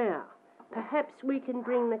 Now, perhaps we can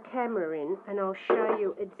bring the camera in and I'll show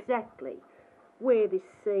you exactly where this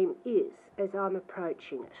seam is as I'm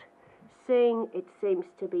approaching it. Seeing it seems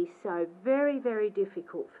to be so very, very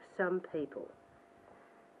difficult for some people.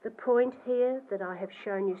 The point here that I have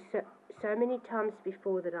shown you so many times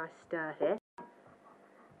before that I start at,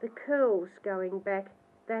 the curls going back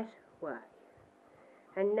that way.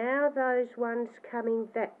 And now those ones coming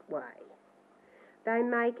that way. They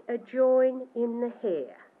make a join in the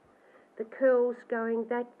hair. The curls going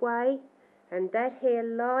that way and that hair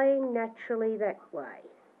lying naturally that way.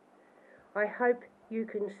 I hope you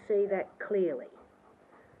can see that clearly.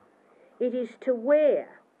 It is to where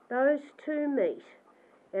those two meet.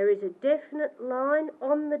 There is a definite line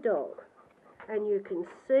on the dog, and you can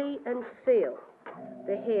see and feel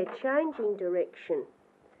the hair changing direction,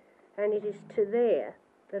 and it is to there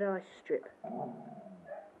that I strip.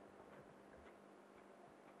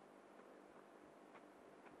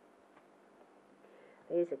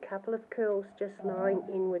 There's a couple of curls just lying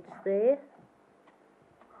inwards there.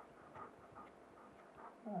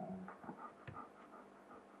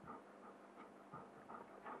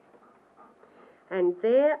 And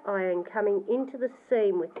there I am coming into the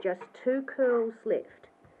seam with just 2 curls left.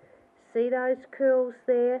 See those curls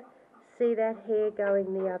there? See that hair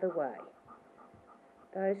going the other way.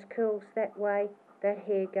 Those curls that way, that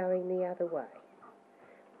hair going the other way.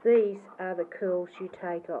 these are the curls you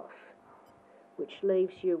take off, which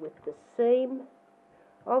leaves you with the seam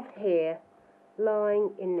of hair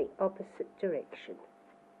lying in the opposite direction.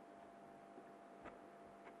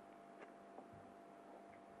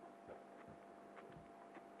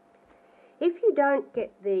 If you don't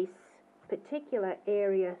get this particular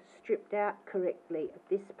area stripped out correctly at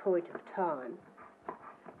this point of time,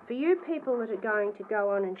 for you people that are going to go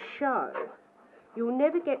on and show, you'll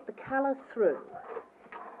never get the colour through.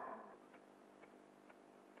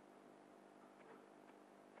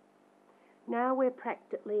 Now we're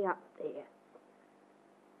practically up there.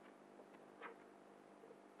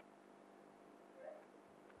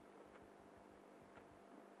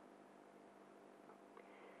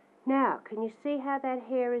 Now, can you see how that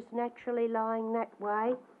hair is naturally lying that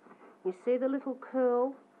way? You see the little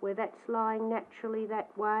curl where that's lying naturally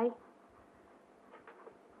that way?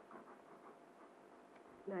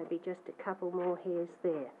 Maybe just a couple more hairs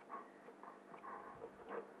there.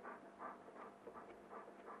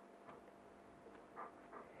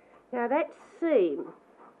 Now that seam,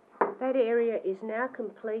 that area is now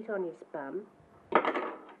complete on his bum,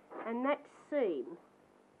 and that seam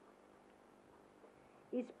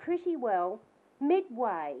is pretty well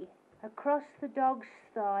midway across the dog's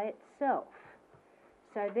thigh itself.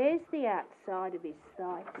 So there's the outside of his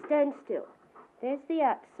thigh. Stand still. There's the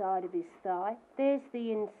outside of his thigh, there's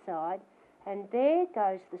the inside, and there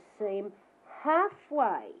goes the seam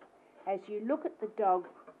halfway as you look at the dog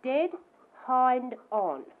dead hind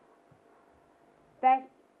on. That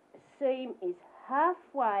seam is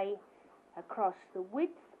halfway across the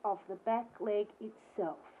width of the back leg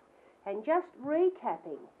itself. And just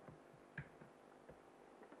recapping,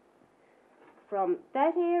 from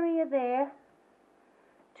that area there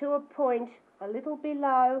to a point a little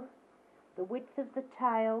below the width of the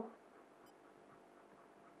tail,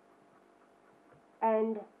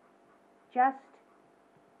 and just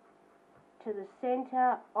to the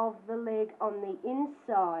centre of the leg on the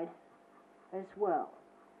inside as well.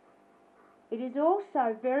 It is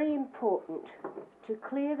also very important to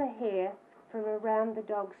clear the hair from around the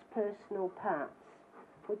dog's personal parts,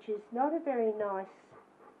 which is not a very nice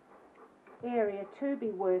area to be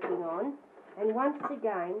working on, and once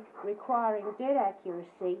again requiring dead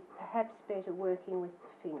accuracy, perhaps better working with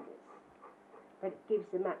the fingers. But it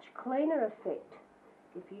gives a much cleaner effect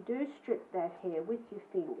if you do strip that hair with your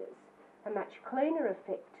fingers, a much cleaner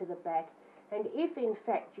effect to the back, and if in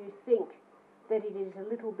fact you think that it is a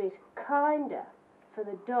little bit kinder for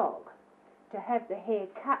the dog to have the hair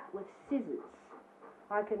cut with scissors,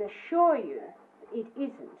 I can assure you it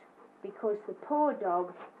isn't, because the poor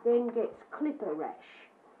dog then gets clipper rash,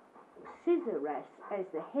 scissor rash, as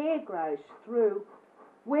the hair grows through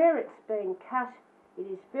where it's been cut. It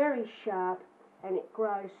is very sharp and it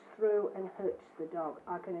grows through and hurts the dog.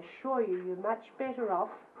 I can assure you you're much better off,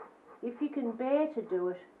 if you can bear to do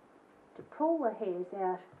it, to pull the hairs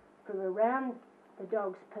out from around the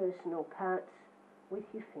dog's personal parts with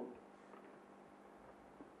your fingers.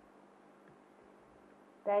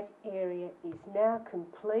 That area is now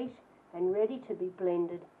complete and ready to be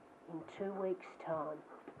blended in 2 weeks' time.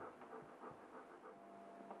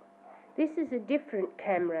 This is a different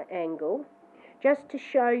camera angle, just to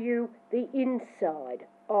show you the inside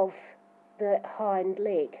of the hind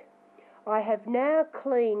leg. I have now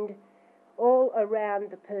cleaned all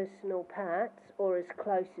around the personal parts, or as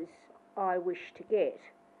close as I wish to get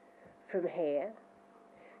from hair.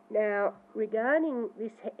 Now, regarding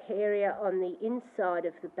this area on the inside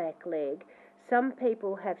of the back leg, some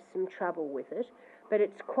people have some trouble with it, but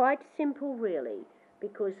it's quite simple really,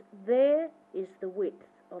 because there is the width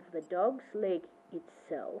of the dog's leg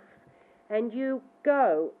itself, and you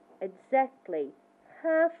go exactly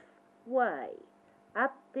halfway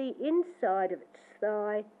up the inside of its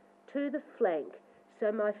thigh to the flank.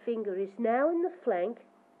 So my finger is now in the flank,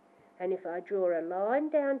 and if I draw a line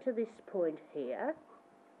down to this point here,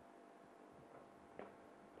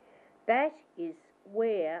 that is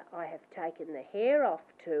where I have taken the hair off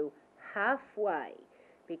to halfway,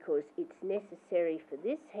 because it's necessary for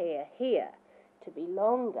this hair here to be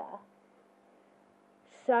longer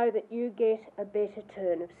so that you get a better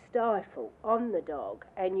turn of stifle on the dog,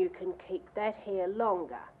 and you can keep that hair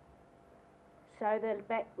longer so the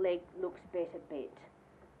back leg looks better bent.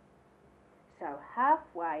 So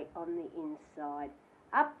halfway on the inside,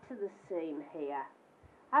 up to the seam here,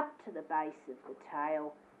 up to the base of the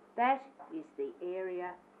tail, that is the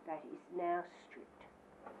area that is now stripped.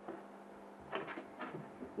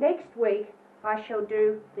 Next week I shall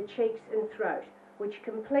do the cheeks and throat, which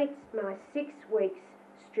completes my 6 weeks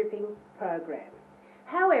stripping program.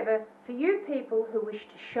 However, for you people who wish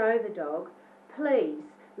to show the dog, please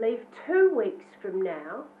Leave 2 weeks from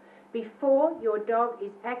now before your dog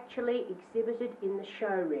is actually exhibited in the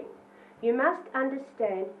show ring. You must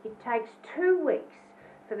understand it takes 2 weeks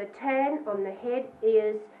for the tan on the head,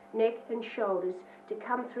 ears, neck and shoulders to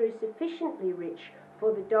come through sufficiently rich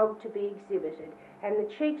for the dog to be exhibited, and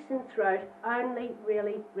the cheeks and throat only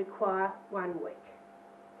really require 1 week.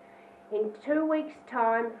 In 2 weeks'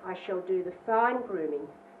 time I shall do the fine grooming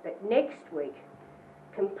that next week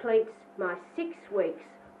completes my 6 weeks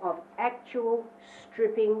of actual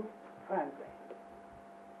stripping program.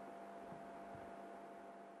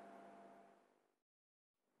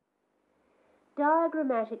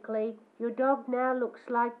 Diagrammatically, your dog now looks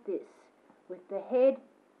like this, with the head,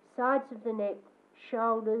 sides of the neck,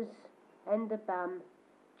 shoulders and the bum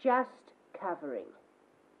just covering.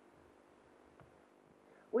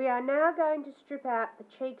 We are now going to strip out the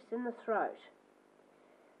cheeks and the throat.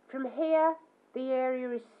 From here, the area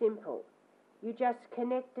is simple. You just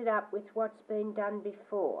connect it up with what's been done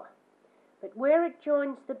before. But where it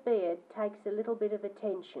joins the beard takes a little bit of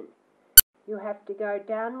attention. You have to go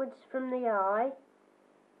downwards from the eye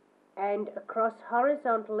and across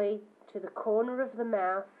horizontally to the corner of the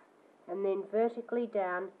mouth and then vertically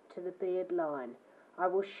down to the beard line. I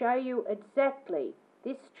will show you exactly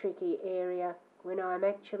this tricky area when I'm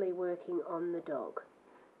actually working on the dog.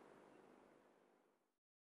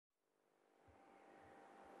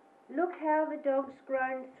 Look how the dog's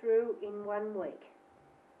grown through in 1 week.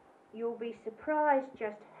 You'll be surprised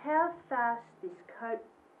just how fast this coat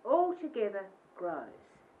altogether grows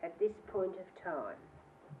at this point of time.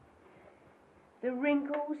 The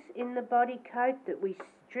wrinkles in the body coat that we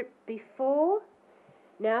stripped before,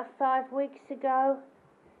 now 5 weeks ago,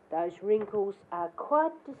 those wrinkles are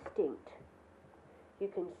quite distinct. You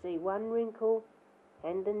can see one wrinkle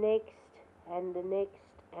and the next and the next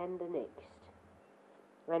and the next.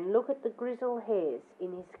 And look at the grizzle hairs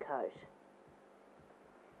in his coat.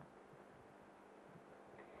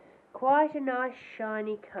 Quite a nice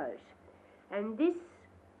shiny coat. And this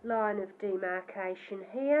line of demarcation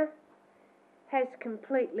here has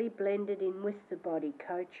completely blended in with the body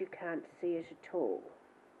coat. You can't see it at all.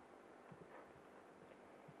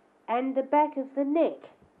 And the back of the neck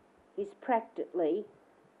is practically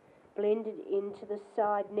blended into the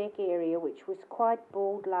side neck area, which was quite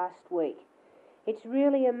bald last week. It's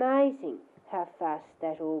really amazing how fast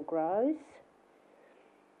that all grows.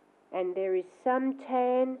 And there is some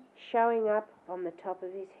tan showing up on the top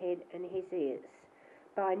of his head and his ears.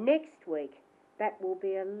 By next week, that will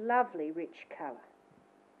be a lovely rich colour.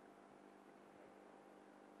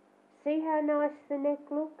 See how nice the neck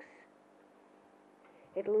looks?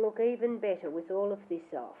 It'll look even better with all of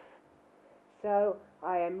this off. So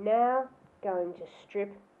I am now going to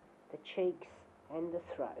strip the cheeks and the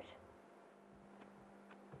throat.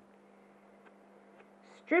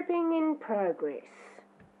 Stripping in progress.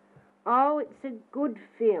 Oh, it's a good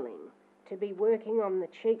feeling to be working on the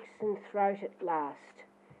cheeks and throat at last.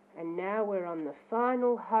 And now we're on the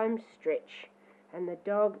final home stretch and the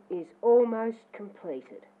dog is almost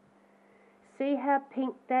completed. See how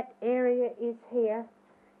pink that area is here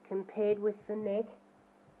compared with the neck,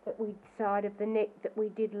 side of the neck that we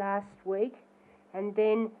did last week, and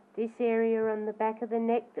then this area on the back of the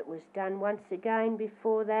neck that was done once again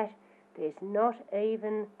before that. There's not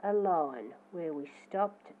even a line where we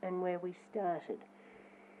stopped and where we started.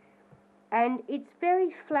 And it's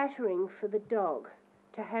very flattering for the dog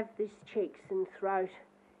to have this cheeks and throat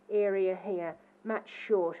area here much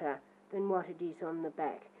shorter than what it is on the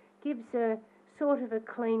back. Gives a sort of a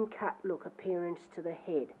clean cut look appearance to the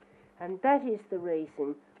head. And that is the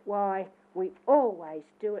reason why we always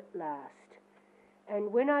do it last.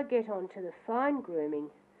 And when I get on to the fine grooming,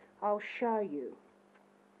 I'll show you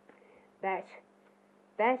that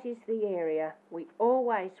is the area we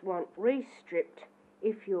always want re-stripped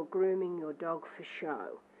if you're grooming your dog for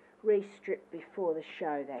show. Re-stripped before the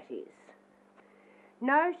show, that is.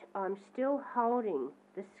 Note I'm still holding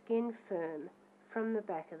the skin firm from the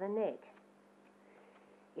back of the neck.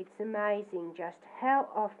 It's amazing just how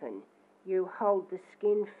often you hold the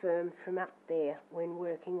skin firm from up there when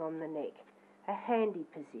working on the neck. A handy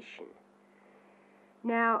position.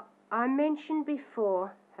 Now, I mentioned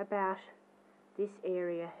before about this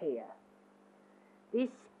area here. This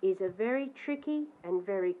is a very tricky and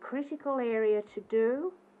very critical area to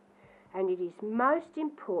do, and it is most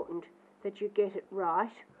important that you get it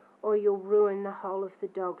right or you'll ruin the whole of the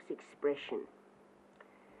dog's expression.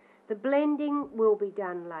 The blending will be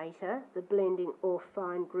done later, the blending or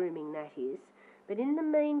fine grooming that is, but in the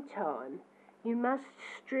meantime you must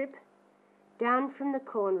strip down from the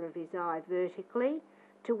corner of his eye vertically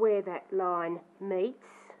to where that line meets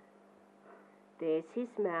There's his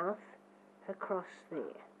mouth across there.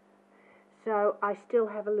 So I still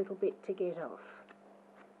have a little bit to get off.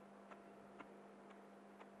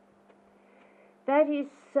 That is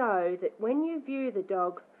so that when you view the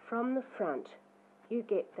dog from the front, you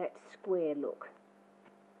get that square look.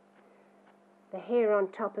 The hair on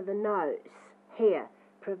top of the nose here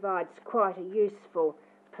provides quite a useful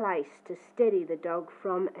place to steady the dog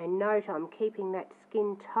from, and note I'm keeping that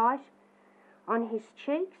skin tight on his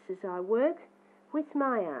cheeks as I work with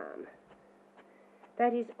my arm.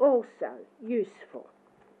 That is also useful.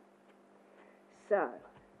 So,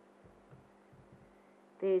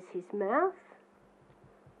 there's his mouth,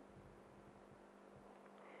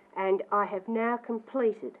 and I have now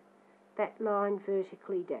completed that line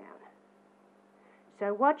vertically down.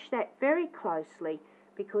 So watch that very closely,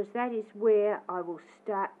 because that is where I will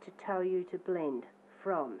start to tell you to blend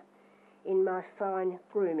from in my fine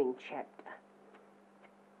grooming chapter.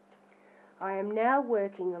 I am now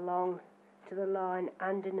working along to the line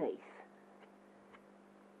underneath.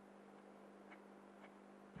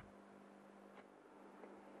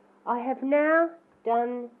 I have now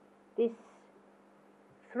done this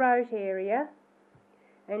throat area,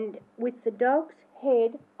 and with the dog's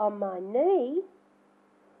head on my knee,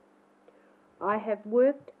 I have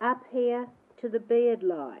worked up here to the beard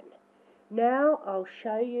line. Now I'll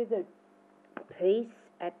show you the piece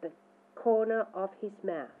at the corner of his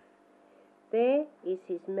mouth. There is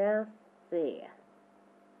his mouth there.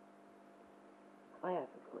 I have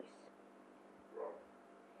a voice.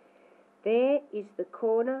 There is the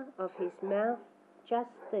corner of his mouth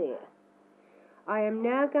just there. I am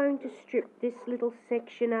now going to strip this little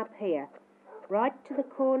section up here, right to the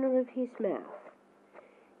corner of his mouth.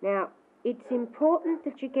 Now, it's important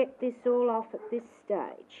that you get this all off at this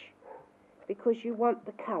stage, because you want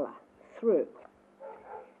the colour through.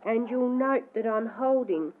 And you'll note that I'm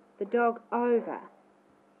holding the dog over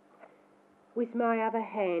with my other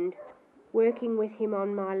hand, working with him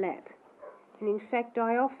on my lap. And in fact,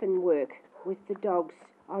 I often work with the dogs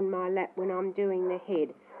on my lap when I'm doing the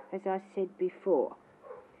head, as I said before.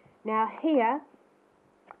 Now here,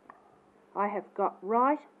 I have got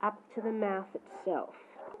right up to the mouth itself.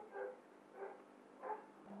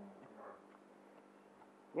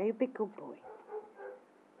 Now you big good boy.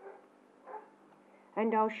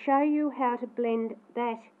 And I'll show you how to blend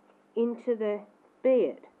that into the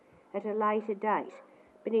beard at a later date.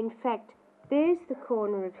 But in fact, there's the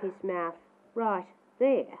corner of his mouth right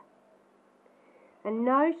there. And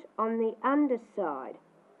note on the underside,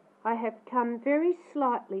 I have come very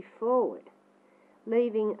slightly forward,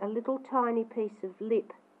 leaving a little tiny piece of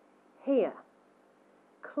lip here,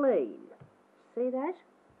 clean. See that?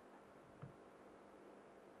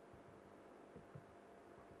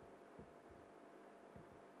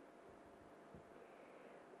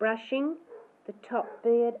 Brushing the top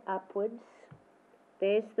beard upwards.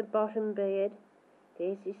 There's the bottom beard.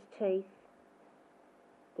 There's his teeth.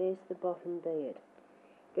 There's the bottom beard.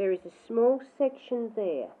 There is a small section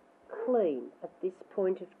there, clean at this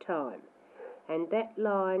point of time, and that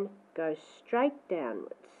line goes straight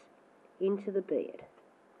downwards into the beard.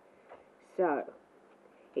 So,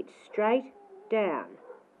 it's straight down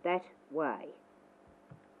that way.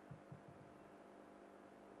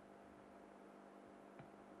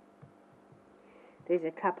 There's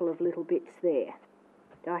a couple of little bits there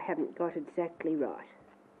that I haven't got exactly right.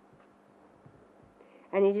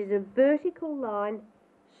 And it is a vertical line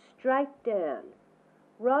straight down,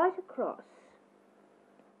 right across.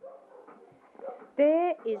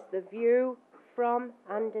 There is the view from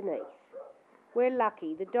underneath. We're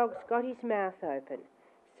lucky, the dog's got his mouth open,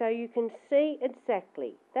 so you can see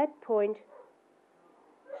exactly that point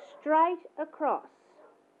straight across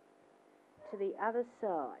to the other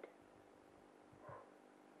side.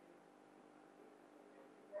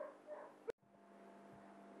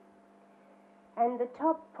 And the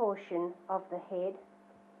top portion of the head,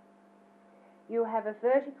 you have a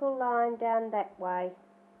vertical line down that way,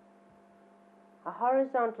 a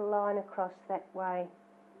horizontal line across that way,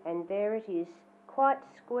 and there it is, quite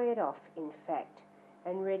squared off in fact,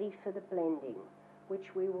 and ready for the blending,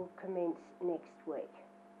 which we will commence next week.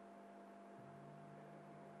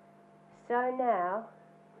 So now,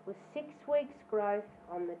 with 6 weeks growth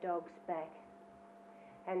on the dog's back,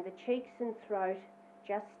 and the cheeks and throat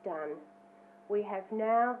just done, we have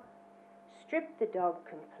now stripped the dog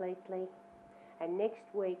completely, and next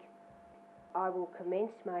week I will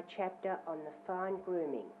commence my chapter on the fine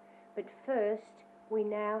grooming. But first, we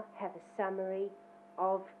now have a summary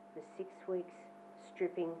of the 6 weeks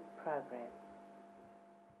stripping program.